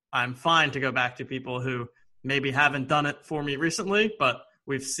way, I'm fine to go back to people who maybe haven't done it for me recently, but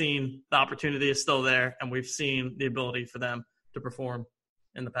we've seen the opportunity is still there and we've seen the ability for them to perform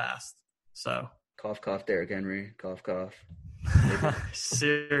in the past. So cough, cough, Derrick Henry, cough, cough.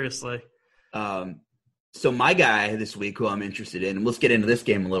 Seriously. So my guy this week who I'm interested in, and let's get into this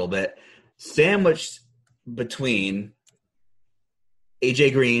game a little bit, sandwiched between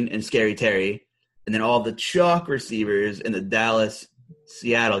AJ Green and Scary Terry, and then all the chalk receivers in the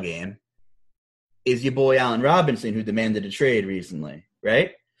Dallas-Seattle game, is your boy Allen Robinson, who demanded a trade recently,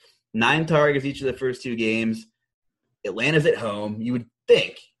 right? 9 targets each of the first 2 games. Atlanta's at home. You'd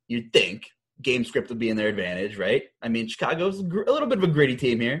think game script would be in their advantage, right? I mean, Chicago's a little bit of a gritty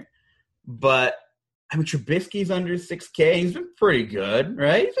team here, but I mean, Trubisky's under 6K. He's been pretty good,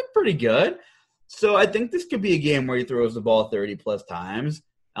 right? He's been pretty good. So I think this could be a game where he throws the ball 30-plus times.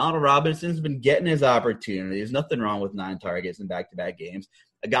 Allen Robinson's been getting his opportunities. Nothing wrong with 9 targets in back-to-back games.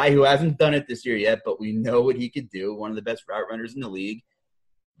 A guy who hasn't done it this year yet, but we know what he could do. One of the best route runners in the league.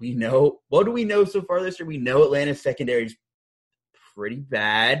 what do we know so far this year? We know Atlanta's secondary is pretty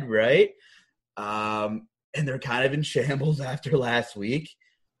bad, right? And they're kind of in shambles after last week.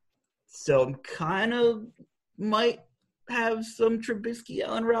 So I'm kind of might have some Trubisky,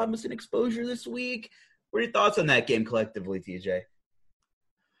 Allen Robinson exposure this week. What are your thoughts on that game collectively, TJ?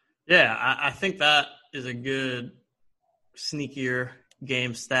 Yeah, I think that is a good, sneakier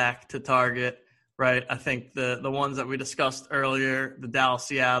game stack to target, right? I think the ones that we discussed earlier, the Dallas,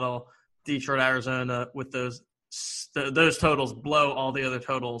 Seattle, Detroit, Arizona, with those totals blow all the other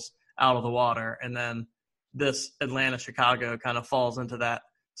totals out of the water. And then this Atlanta, Chicago kind of falls into that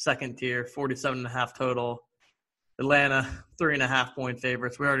second tier, 47.5 total. Atlanta, 3.5-point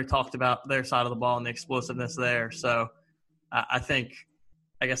favorites. We already talked about their side of the ball and the explosiveness there. So I think,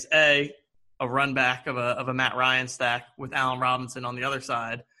 I guess, a run back of a Matt Ryan stack with Allen Robinson on the other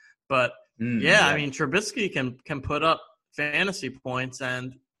side. But, I mean, Trubisky can put up fantasy points.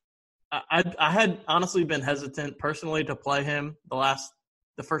 And I had honestly been hesitant personally to play him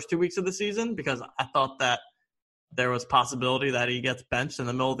the first 2 weeks of the season because I thought that there was possibility that he gets benched in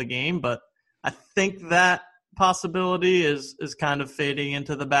the middle of the game. But I think that possibility is kind of fading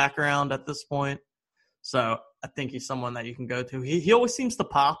into the background at this point. So I think he's someone that you can go to. He always seems to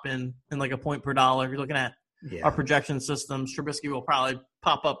pop in like a point per dollar. If you're looking at our projection systems, Trubisky will probably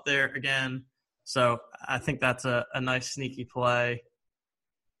pop up there again. So I think that's a nice sneaky play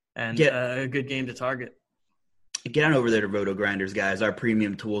and a good game to target. Get on over there to Roto Grinders, guys. Our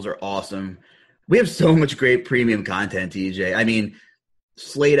premium tools are awesome. We have so much great premium content, TJ. I mean,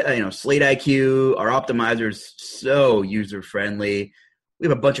 Slate IQ, our optimizer is so user-friendly. We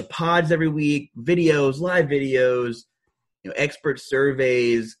have a bunch of pods every week, videos, live videos, expert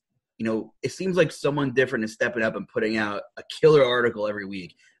surveys. It seems like someone different is stepping up and putting out a killer article every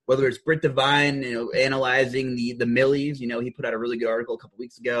week. Whether it's Britt Devine, analyzing the Millies. He put out a really good article a couple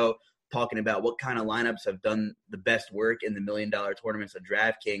weeks ago talking about what kind of lineups have done the best work in the $1 million tournaments of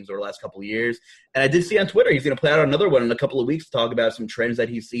DraftKings over the last couple of years. And I did see on Twitter he's going to play out another one in a couple of weeks to talk about some trends that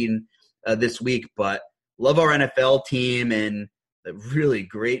he's seen this week. But love our NFL team and a really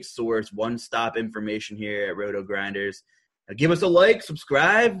great source, one-stop information here at Roto Grinders. Give us a like,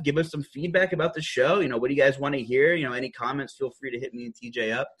 subscribe, give us some feedback about the show. What do you guys want to hear? Any comments, feel free to hit me and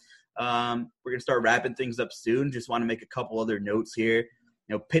TJ up. We're going to start wrapping things up soon. Just want to make a couple other notes here.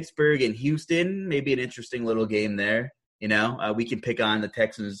 Pittsburgh and Houston, maybe an interesting little game there. We can pick on the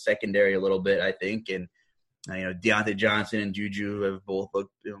Texans secondary a little bit, I think. And, Deontay Johnson and Juju have both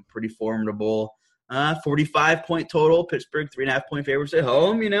looked pretty formidable. 45-point total, Pittsburgh, 3.5-point favorites at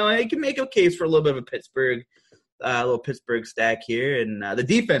home. I can make a case for a little bit of a little Pittsburgh stack here. And the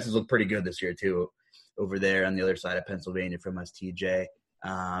defenses look pretty good this year, too, over there on the other side of Pennsylvania from us, TJ.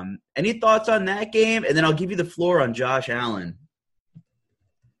 Any thoughts on that game? And then I'll give you the floor on Josh Allen.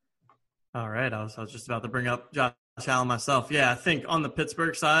 All right. I was just about to bring up Josh Allen myself. Yeah, I think on the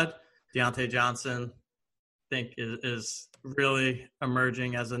Pittsburgh side, Deontay Johnson, I think is really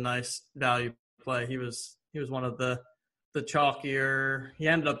emerging as a nice value play. He was one of the chalkier – he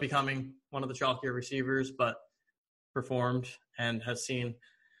ended up becoming one of the chalkier receivers, but performed and has seen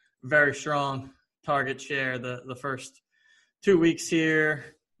very strong target share the first 2 weeks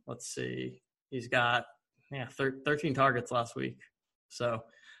here. Let's see. He's got 13 targets last week. So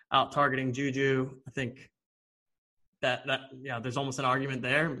 – out targeting Juju, I think that there's almost an argument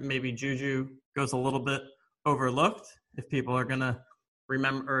there. Maybe Juju goes a little bit overlooked if people are going to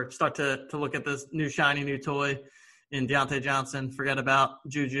remember or start to look at this new shiny new toy in Deontay Johnson. Forget about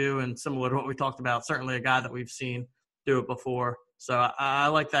Juju, and similar to what we talked about, certainly a guy that we've seen do it before. So I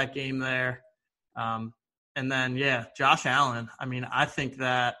like that game there. And then, Josh Allen. I mean, I think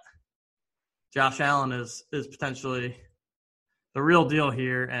that Josh Allen is potentially – the real deal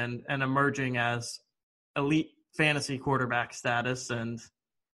here and emerging as elite fantasy quarterback status. And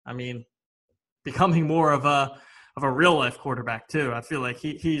I mean, becoming more of a real life quarterback too. I feel like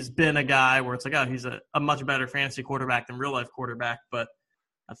he's been a guy where it's like, he's a much better fantasy quarterback than real life quarterback. But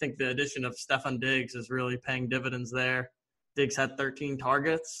I think the addition of Stefon Diggs is really paying dividends there. Diggs had 13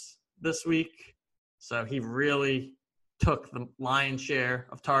 targets this week. So he really took the lion's share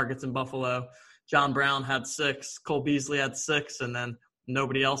of targets in Buffalo. John Brown had 6, Cole Beasley had 6, and then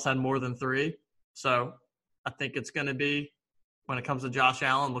nobody else had more than 3. So I think it's going to be, when it comes to Josh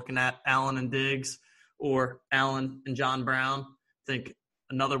Allen, looking at Allen and Diggs or Allen and John Brown, I think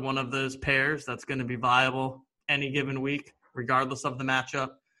another one of those pairs that's going to be viable any given week, regardless of the matchup.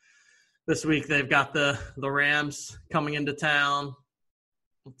 This week they've got the Rams coming into town.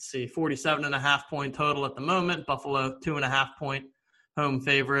 Let's see, 47.5-point total at the moment. Buffalo, 2.5-point home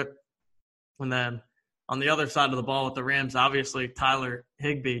favorite. And then on the other side of the ball with the Rams, obviously Tyler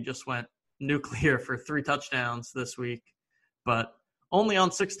Higbee just went nuclear for 3 touchdowns this week, but only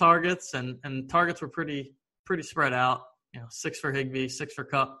on 6 targets, and targets were pretty spread out. 6 for Higbee, 6 for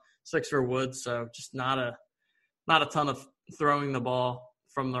Kupp, 6 for Woods. So just not a ton of throwing the ball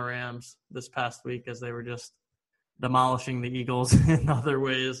from the Rams this past week, as they were just demolishing the Eagles in other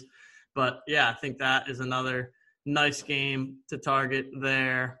ways. But yeah, I think that is another nice game to target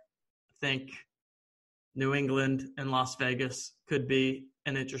there. I think New England and Las Vegas could be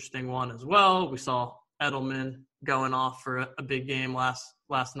an interesting one as well. We saw Edelman going off for a big game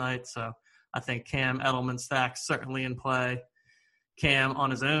last night, so I think Cam Edelman stack's certainly in play. Cam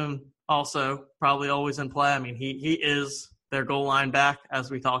on his own also probably always in play. I mean, he is their goal line back, as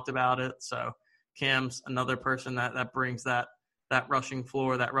we talked about it. So Cam's another person that brings that rushing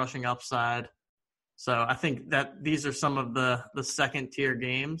floor, that rushing upside. So I think that these are some of the second tier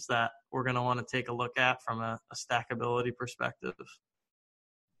games that we're going to want to take a look at from a stackability perspective.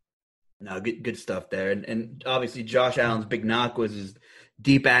 No, good stuff there. And obviously Josh Allen's big knock was his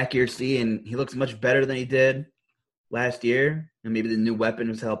deep accuracy, and he looks much better than he did last year. And maybe the new weapon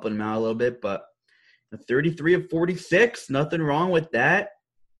was helping him out a little bit, but 33 of 46, nothing wrong with that.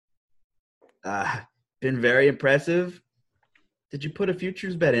 Been very impressive. Did you put a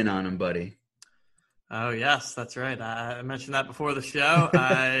futures bet in on him, buddy? Oh, yes, that's right. I mentioned that before the show.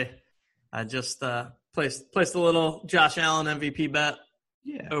 I just placed a little Josh Allen MVP bet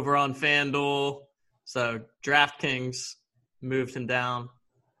over on FanDuel. So DraftKings moved him down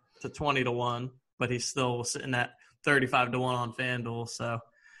to 20-1, but he still was sitting at 35-1 on FanDuel. So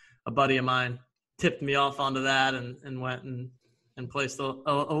a buddy of mine tipped me off onto that and went and placed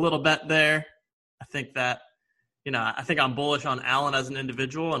a little bet there. I think that, I think I'm bullish on Allen as an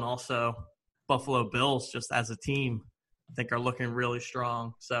individual, and also Buffalo Bills just as a team, I think, are looking really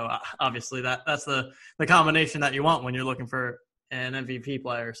strong. So obviously that's the combination that you want when you're looking for an MVP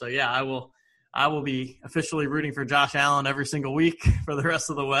player. So yeah, I will be officially rooting for Josh Allen every single week for the rest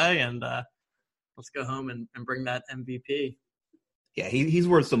of the way, and let's go home and bring that MVP. Yeah, he's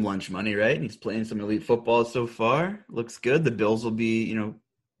worth some lunch money, right? He's playing some elite football so far. Looks good. The Bills will be,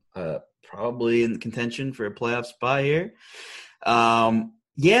 probably in contention for a playoff spot here.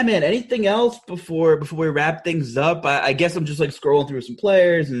 Yeah, man, anything else before we wrap things up? I guess I'm just scrolling through some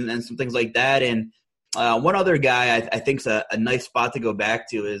players and some things like that. And one other guy I think's a nice spot to go back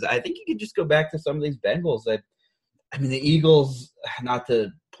to is, I think you could just go back to some of these Bengals. I mean, the Eagles, not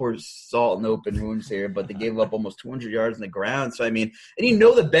to pour salt in open wounds here, but they gave up almost 200 yards on the ground. So, I mean, and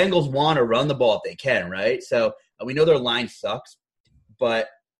the Bengals want to run the ball if they can, right? So we know their line sucks, but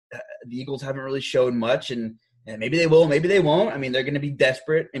the Eagles haven't really shown much, and maybe they will, maybe they won't. I mean, they're going to be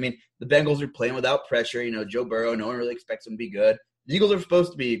desperate. I mean, the Bengals are playing without pressure. Joe Burrow, no one really expects him to be good. The Eagles are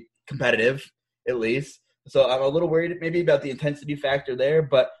supposed to be competitive, at least. So I'm a little worried maybe about the intensity factor there,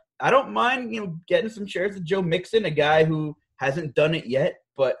 but I don't mind, getting some shares of Joe Mixon, a guy who hasn't done it yet,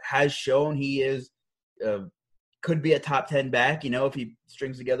 but has shown he is could be a top 10 back, if he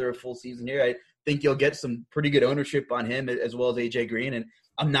strings together a full season here. I think you'll get some pretty good ownership on him, as well as AJ Green. And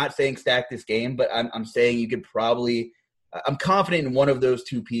I'm not saying stack this game, but I'm saying you could probably I'm confident in one of those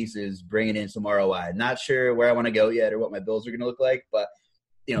two pieces bringing in some ROI. Not sure where I want to go yet or what my bills are going to look like, but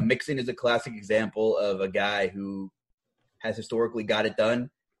Mixon is a classic example of a guy who has historically got it done,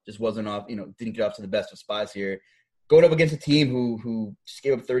 just wasn't off, didn't get off to the best of spots here. Going up against a team who just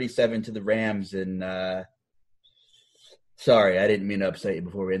gave up 37 to the Rams, and sorry, I didn't mean to upset you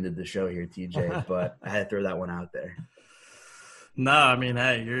before we ended the show here, TJ, but I had to throw that one out there. No, I mean,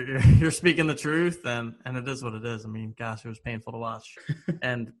 hey, you're speaking the truth, and it is what it is. I mean, gosh, it was painful to watch.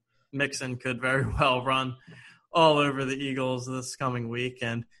 And Mixon could very well run all over the Eagles this coming week.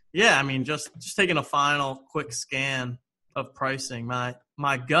 And, yeah, I mean, just taking a final quick scan of pricing,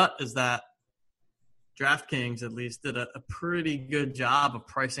 my gut is that DraftKings at least did a pretty good job of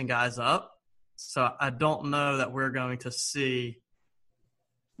pricing guys up. So I don't know that we're going to see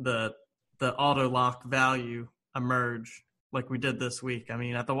the auto lock value emerge like we did this week. I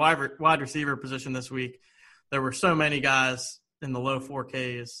mean, at the wide receiver position this week, there were so many guys in the low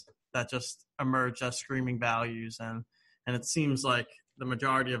 4Ks that just emerged as screaming values. And it seems like the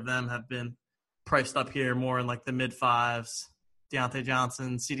majority of them have been priced up here more in like the mid fives, Deontay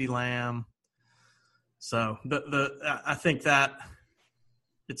Johnson, CeeDee Lamb. So I think that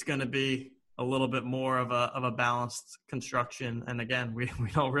it's going to be a little bit more of a balanced construction. And again, we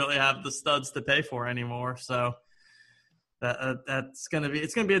don't really have the studs to pay for anymore. So it's going to be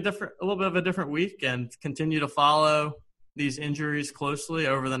a little bit of a different week, and continue to follow these injuries closely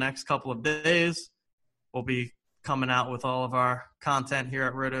over the next couple of days. We'll be coming out with all of our content here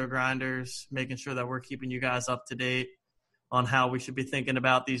at Roto Grinders, making sure that we're keeping you guys up to date on how we should be thinking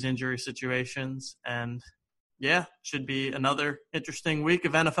about these injury situations. And yeah, should be another interesting week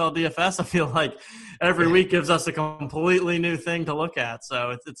of NFL DFS. I feel like every week gives us a completely new thing to look at.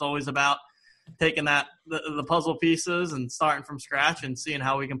 So it's always about taking the puzzle pieces and starting from scratch and seeing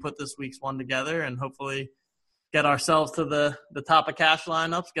how we can put this week's one together and hopefully get ourselves to the top of cash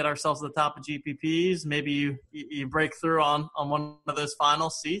lineups, get ourselves to the top of GPPs. Maybe you break through on one of those final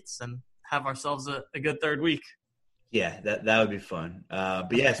seats and have ourselves a good third week. Yeah, that would be fun.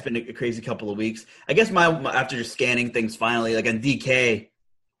 But yeah, it's been a crazy couple of weeks. I guess my after just scanning things finally, like on DK,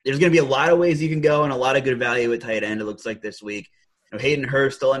 there's going to be a lot of ways you can go and a lot of good value at tight end, it looks like this week. Hayden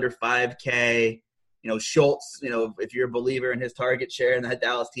Hurst still under 5K. Schultz, if you're a believer in his target share in that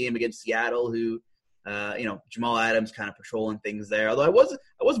Dallas team against Seattle, who, Jamal Adams kind of patrolling things there. Although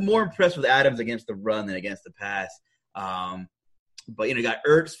I was more impressed with Adams against the run than against the pass. But, you got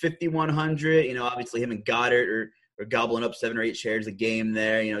Ertz 5,100. Obviously him and Goddard are gobbling up 7 or 8 shares a game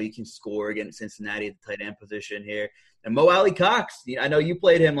there. You can score against Cincinnati at the tight end position here. And Mo Alley-Cox, I know you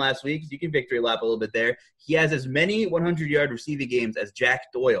played him last week, so you can victory lap a little bit there. He has as many 100-yard receiving games as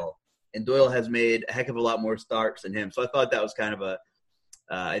Jack Doyle, and Doyle has made a heck of a lot more starts than him. So I thought that was kind of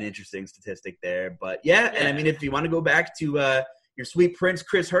an interesting statistic there. But, yeah, and I mean, if you want to go back to your sweet prince,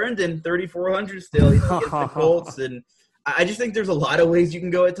 Chris Herndon, 3,400 still against the Colts. And I just think there's a lot of ways you can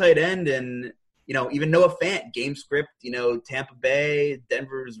go at tight end. And, even Noah Fant, game script, Tampa Bay,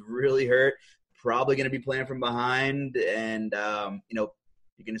 Denver's really hurt. Probably going to be playing from behind, and you're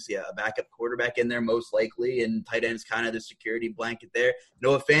going to see a backup quarterback in there most likely, and tight end's kind of the security blanket there.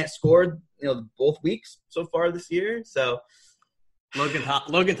 Noah Fant scored, both weeks so far this year. So Logan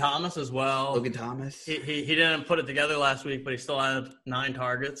Thomas as well. Logan Thomas. He didn't put it together last week, but he still had 9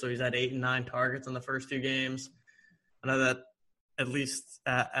 targets, so he's had 8 and 9 targets in the first 2 games. I know that at least,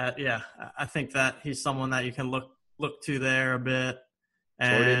 I think that he's someone that you can look to there a bit.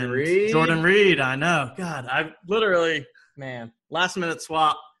 And Jordan Reed, I know. God, I literally, last minute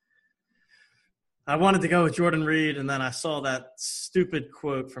swap. I wanted to go with Jordan Reed, and then I saw that stupid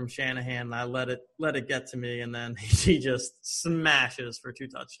quote from Shanahan, and I let it get to me, and then he just smashes for 2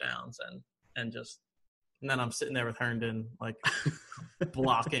 touchdowns, and then I'm sitting there with Herndon like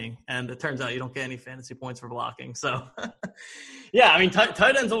blocking, and it turns out you don't get any fantasy points for blocking. So, yeah, I mean,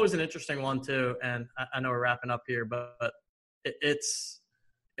 tight end's always an interesting one too, and I know we're wrapping up here, but it's.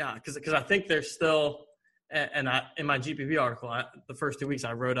 Yeah, because I think there's still, and in my GPP article, the first 2 weeks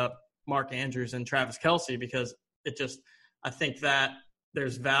I wrote up Mark Andrews and Travis Kelce because I think that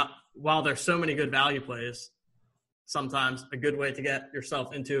while there's so many good value plays, sometimes a good way to get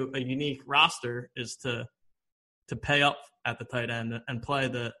yourself into a unique roster is to pay up at the tight end and play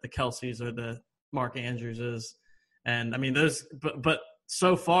the Kelces or the Mark Andrewses. And I mean, but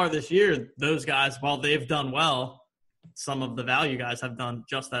so far this year, those guys, while they've done well, some of the value guys have done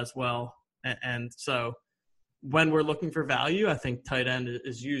just as well. And so when we're looking for value, I think tight end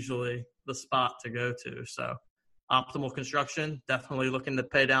is usually the spot to go to. So optimal construction, definitely looking to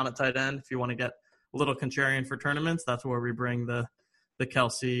pay down at tight end. If you want to get a little contrarian for tournaments, that's where we bring the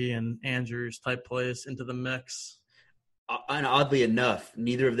Kelce and Andrews type plays into the mix. And oddly enough,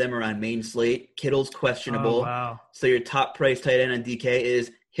 neither of them are on main slate. Kittle's questionable. Oh, wow. So your top price tight end on DK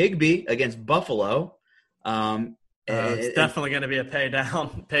is Higbee against Buffalo. It's definitely going to be a pay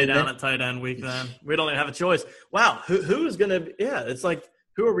down at tight end week then. We don't even have a choice. Wow, who is going to – yeah, it's like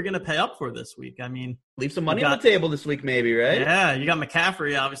who are we going to pay up for this week? I mean – leave some money on the table this week maybe, right? Yeah, you got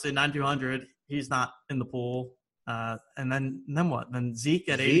McCaffrey, obviously, 9,200. He's not in the pool. And then what? Then Zeke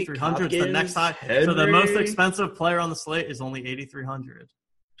at 8,300 is the next high. Henry. So the most expensive player on the slate is only 8,300. It's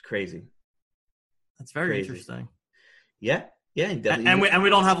crazy. That's very interesting. Yeah. Yeah, and we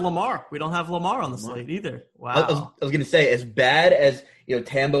don't have Lamar. We don't have Lamar on the slate either. Wow. I was going to say, as bad as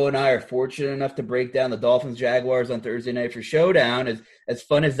Tambo and I are fortunate enough to break down the Dolphins Jaguars on Thursday night for Showdown, as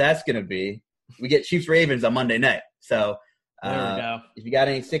fun as that's going to be, we get Chiefs Ravens on Monday night. So there we go. If you got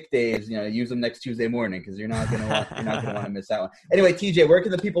any sick days, use them next Tuesday morning because you're not going to want to miss that one. Anyway, TJ, where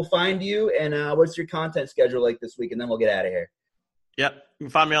can the people find you, and what's your content schedule like this week? And then we'll get out of here. Yep, you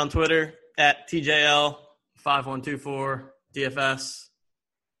can find me on Twitter at TJL5124. DFS.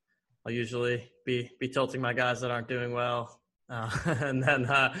 I'll usually be tilting my guys that aren't doing well. And then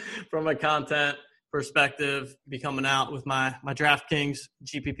from a content perspective, be coming out with my DraftKings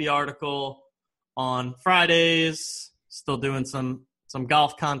GPP article on Fridays. Still doing some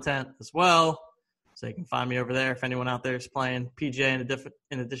golf content as well. So you can find me over there if anyone out there is playing PGA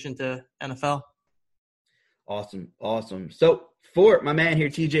in addition to NFL. Awesome. So for my man here,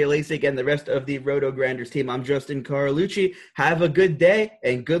 TJ Lasik, and the rest of the Roto Grinders team, I'm Justin Carlucci. Have a good day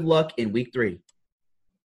and good luck in week 3.